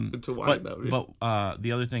then, water into wine, that would be... but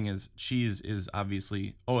the other thing is cheese is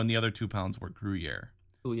obviously. Oh, and the other 2 pounds were Gruyere.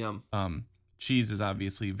 Oh, yum. Cheese is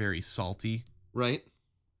obviously very salty. Right?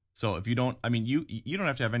 So if you don't, I mean, you don't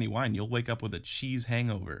have to have any wine. You'll wake up with a cheese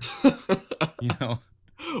hangover.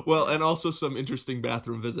 Well, and also some interesting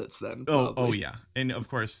bathroom visits then. Oh probably. yeah, and of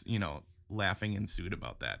course, laughing ensued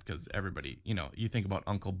about that, because everybody, you think about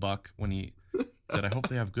Uncle Buck when he said, "I hope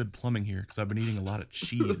they have good plumbing here because I've been eating a lot of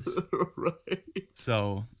cheese." Right.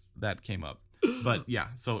 So that came up. But yeah,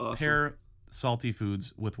 so Awesome. pair salty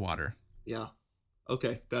foods with water. Yeah.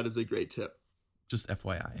 Okay, that is a great tip. Just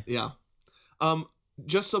FYI. Yeah.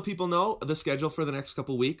 Just so people know, the schedule for the next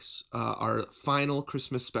couple weeks, our final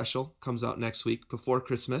Christmas special comes out next week before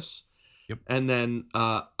Christmas. Yep. And then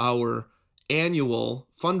our annual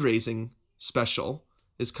fundraising special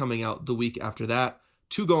is coming out the week after that.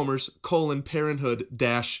 Two Gomers, Parenthood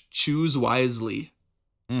 - Choose Wisely.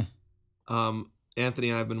 Anthony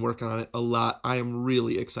and I have been working on it a lot. I am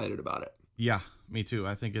really excited about it. Yeah, me too.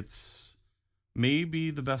 I think it's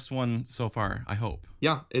maybe the best one so far, I hope.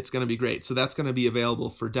 Yeah, it's going to be great. So that's going to be available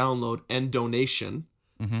for download and donation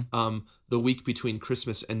the week between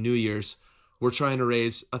Christmas and New Year's. We're trying to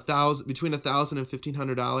raise between $1,000 and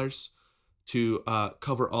 $1,500 to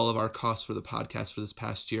cover all of our costs for the podcast for this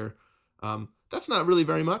past year. That's not really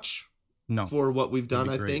very much for what we've done,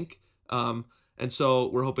 I think. And so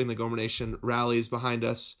we're hoping the Gomer Nation rallies behind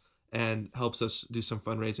us and helps us do some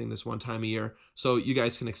fundraising this one time a year. So you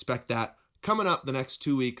guys can expect that coming up the next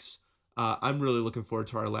 2 weeks. I'm really looking forward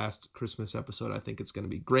to our last Christmas episode. I think it's going to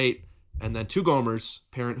be great. And then Two Gomers,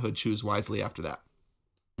 Parenthood Choose Wisely after that.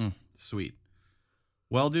 Sweet.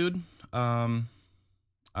 Well, dude, I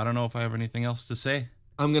I don't know if I have anything else to say.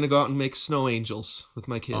 I'm going to go out and make snow angels with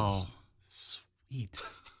my kids. Oh, sweet.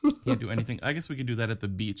 Can't do anything. I guess we could do that at the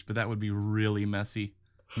beach, but that would be really messy.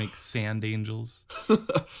 Make sand angels.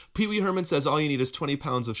 Pee Wee Herman says all you need is 20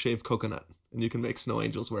 pounds of shaved coconut, and you can make snow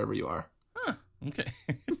angels wherever you are. Huh, okay.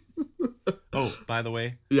 Oh, by the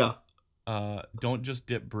way. Yeah. Don't just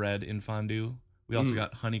dip bread in fondue. We also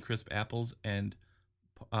got Honeycrisp apples and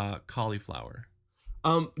cauliflower.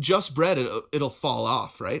 Just bread, it'll fall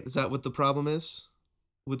off, right? Is that what the problem is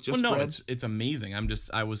with just bread? No, it's amazing.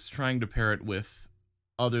 I was trying to pair it with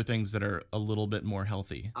other things that are a little bit more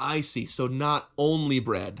healthy. I see. So not only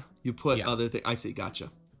bread, you put other things. I see.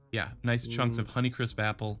 Gotcha. Yeah, nice chunks of Honeycrisp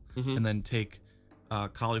apple, and then take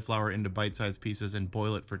cauliflower into bite-sized pieces and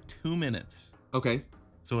boil it for 2 minutes. Okay.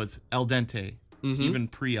 So it's al dente, even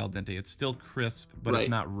pre-al dente. It's still crisp, but it's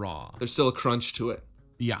not raw. There's still a crunch to it.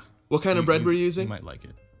 Yeah. What kind of bread were you using? You might like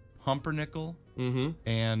it. Pumpernickel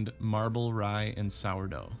and marble rye and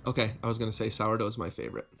sourdough. Okay, I was going to say sourdough is my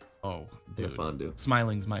favorite. Oh, dude. Fondue.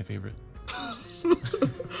 Smiling's my favorite.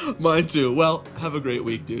 Mine too. Well, have a great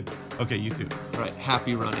week, dude. Okay, you too. All right,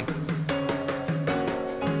 happy running.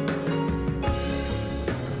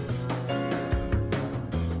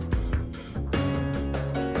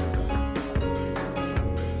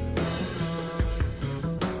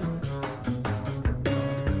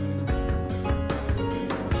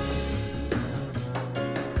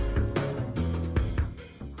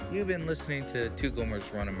 You've been listening to Two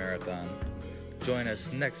Gomers Run a Marathon. Join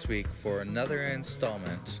us next week for another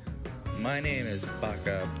installment. My name is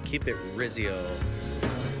Baka. Keep it Rizio.